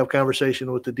have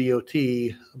conversation with the DOT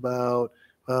about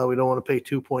we don't want to pay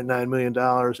 $2.9 million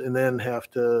and then have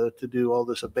to do all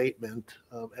this abatement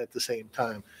at the same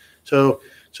time. So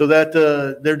that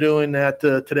they're doing that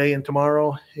today and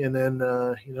tomorrow, and then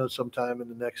sometime in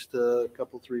the next 3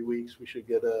 weeks we should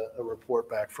get a report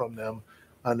back from them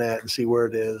on that and see where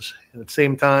it is. And at the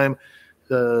same time,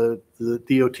 the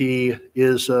DOT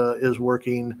is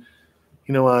working,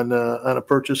 on a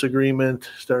purchase agreement,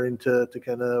 starting to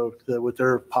kind of with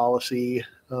their policy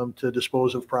to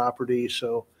dispose of property.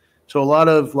 So a lot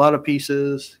of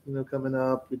pieces, coming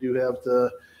up. We do have the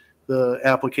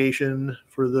application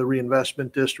for the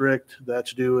reinvestment district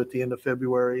that's due at the end of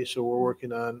February. So we're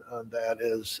working on that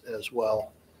as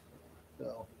well.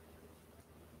 So,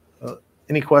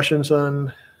 any questions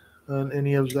on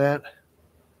any of that?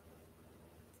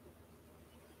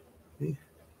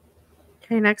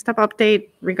 Okay, next up, update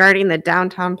regarding the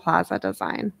downtown plaza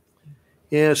design.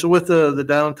 Yeah, so with the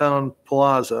downtown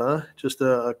plaza, just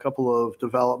a couple of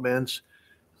developments.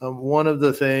 One of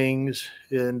the things,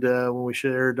 and when we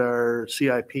shared our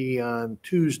CIP on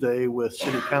Tuesday with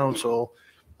City Council,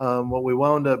 what we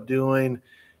wound up doing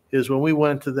is when we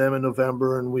went to them in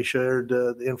November and we shared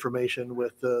the information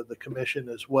with the commission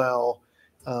as well,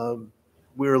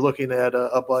 we were looking at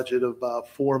a budget of about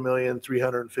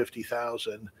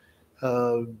 $4,350,000.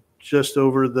 Just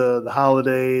over the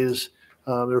holidays,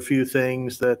 there were a few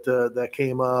things that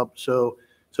came up. So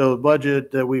the budget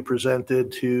that we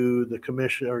presented to the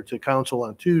commission or to council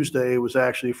on Tuesday was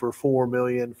actually for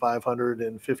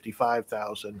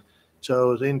 $4,555,000. So it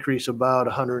was an increase about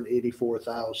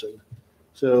 $184,000.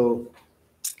 So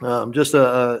just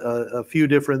a few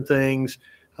different things.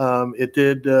 It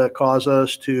did cause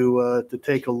us to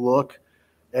take a look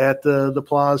at the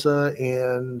plaza,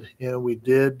 and we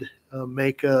did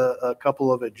make a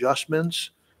couple of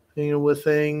adjustments, with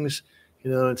things,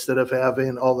 instead of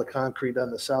having all the concrete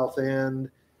on the south end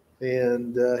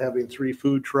and having 3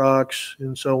 food trucks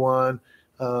and so on.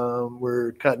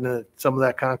 We're cutting some of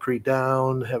that concrete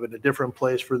down, having a different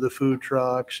place for the food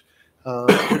trucks.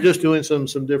 We're just doing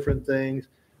some different things.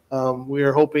 We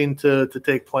are hoping to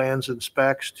take plans and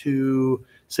specs to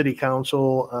City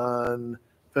Council on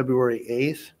February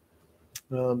 8th.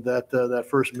 That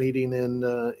first meeting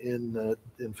in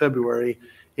February,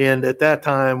 and at that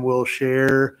time we'll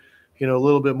share a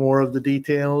little bit more of the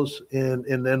details,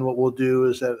 and then what we'll do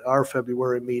is at our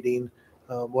February meeting,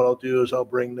 what I'll do is I'll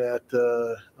bring that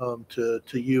to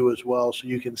you as well, so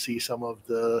you can see some of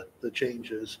the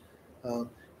changes.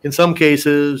 In some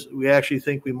cases, we actually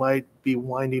think we might be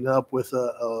winding up with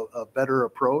a better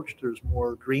approach. There's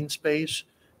more green space.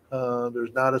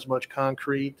 There's not as much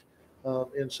concrete.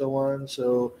 And so on.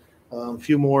 So a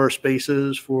few more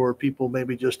spaces for people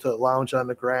maybe just to lounge on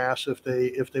the grass if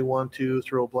they want to,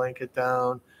 throw a blanket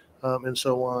down, and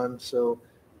so on. So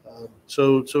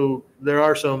So there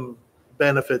are some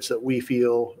benefits that we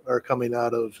feel are coming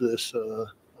out of this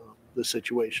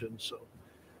situation. So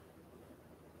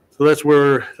that's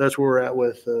where we're at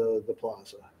with the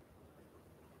plaza.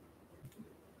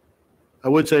 I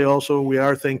would say also we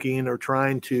are thinking or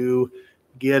trying to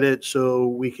get it so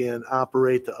we can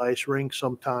operate the ice rink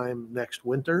sometime next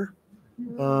winter.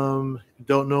 Don't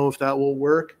know if that will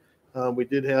work. We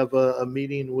did have a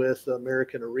meeting with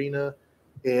American Arena,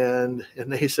 and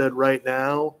they said right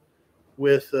now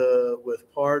with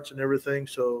parts and everything,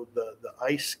 so the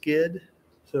ice skid.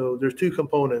 So there's two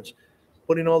components: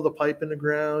 putting all the pipe in the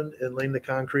ground and laying the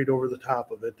concrete over the top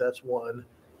of it. That's one.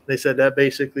 They said that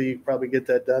basically you probably get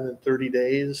that done in 30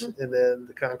 days, and then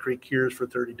the concrete cures for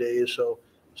 30 days. So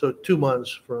 2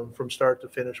 months from start to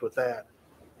finish with that.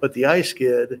 But the ice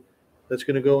skid that's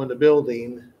going to go in the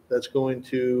building, that's going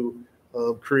to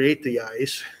create the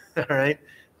ice. All right.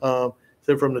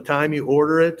 So from the time you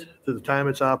order it to the time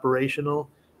it's operational,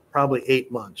 probably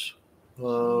 8 months.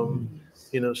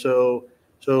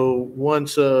 So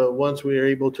once we are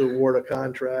able to award a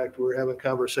contract, we're having a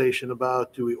conversation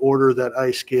about, do we order that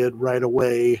ice skid right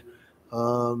away?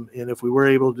 And if we were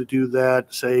able to do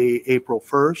that, say April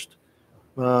 1st,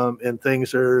 and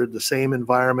things are the same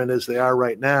environment as they are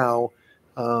right now,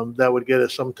 that would get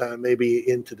us sometime maybe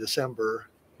into December,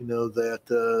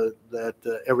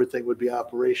 that everything would be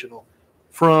operational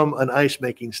from an ice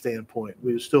making standpoint.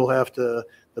 We would still have to,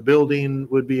 the building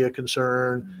would be a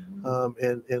concern,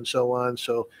 and so on.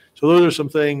 So those are some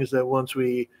things that once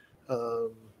we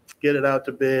get it out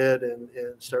to bid and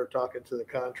start talking to the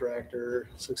contractor,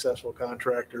 successful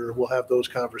contractor, we'll have those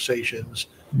conversations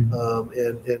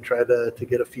and try to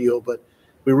get a feel. But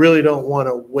we really don't want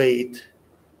to wait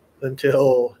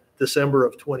until December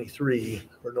of 23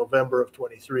 or November of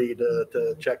 23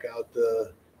 to check out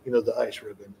the ice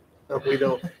ribbon. We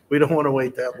don't want to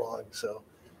wait that long. So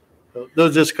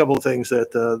those are just a couple of things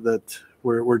that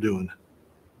we're doing.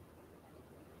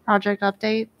 Project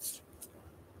updates.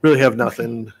 Really have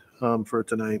nothing for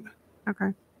tonight.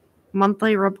 Okay.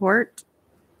 Monthly report.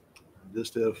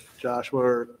 Just if Joshua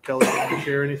or Kelly want to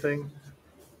share anything.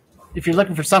 If you're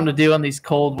looking for something to do on these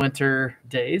cold winter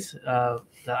days,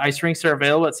 the ice rinks are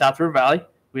available at South River Valley.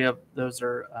 We have those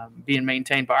are being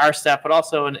maintained by our staff, but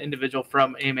also an individual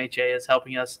from AMHA is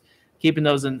helping us keeping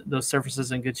those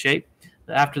surfaces in good shape.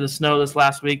 After the snow this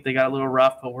last week, they got a little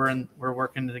rough, but we're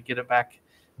working to get it back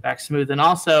smooth. And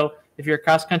also, if you're a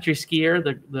cross country skier,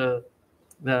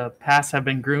 the paths have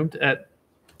been groomed at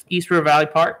East River Valley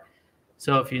Park.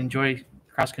 So if you enjoy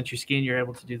cross country skiing, you're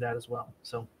able to do that as well.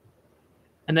 So,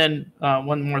 and then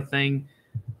one more thing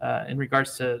in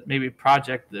regards to maybe a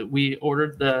project that we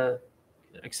ordered the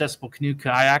accessible canoe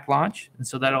kayak launch, and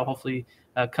so that'll hopefully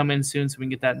come in soon, so we can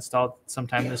get that installed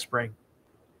sometime this spring.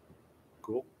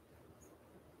 Cool.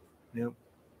 Yep,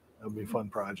 that'll be a fun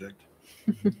project.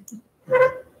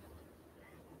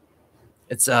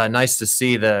 It's nice to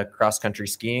see the cross country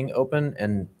skiing open,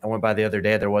 and I went by the other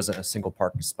day. There wasn't a single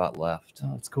parking spot left.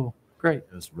 Oh, that's cool. Great.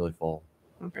 It was really full.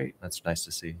 Great. That's nice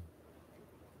to see.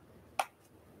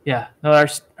 Yeah. No,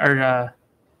 our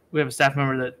we have a staff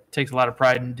member that takes a lot of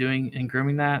pride in doing and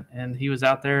grooming that, and he was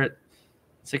out there at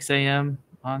 6 a.m.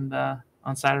 on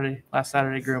last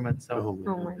Saturday grooming. So.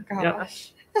 Oh my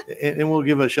gosh. Yep. And we'll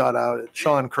give a shout out.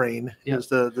 Sean Crane is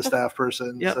the staff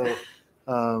person. Yep.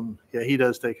 So he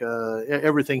does take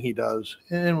everything he does,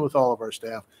 and with all of our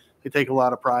staff, they take a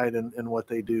lot of pride in what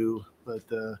they do. But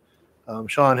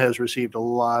Sean has received a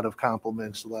lot of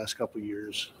compliments the last couple of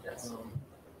years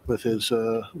with his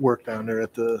work down there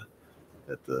at the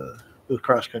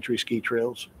cross country ski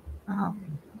trails. Oh.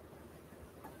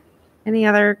 Any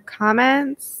other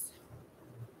comments?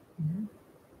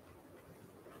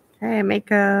 Okay,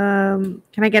 can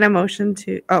I get a motion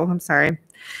to? Oh, I'm sorry.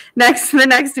 The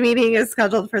next meeting is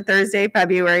scheduled for Thursday,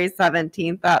 February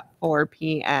 17th at 4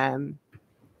 p.m.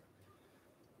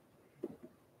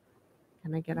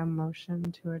 Can I get a motion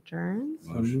to adjourn?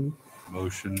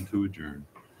 Motion to adjourn.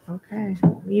 Okay,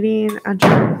 meeting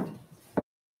adjourned.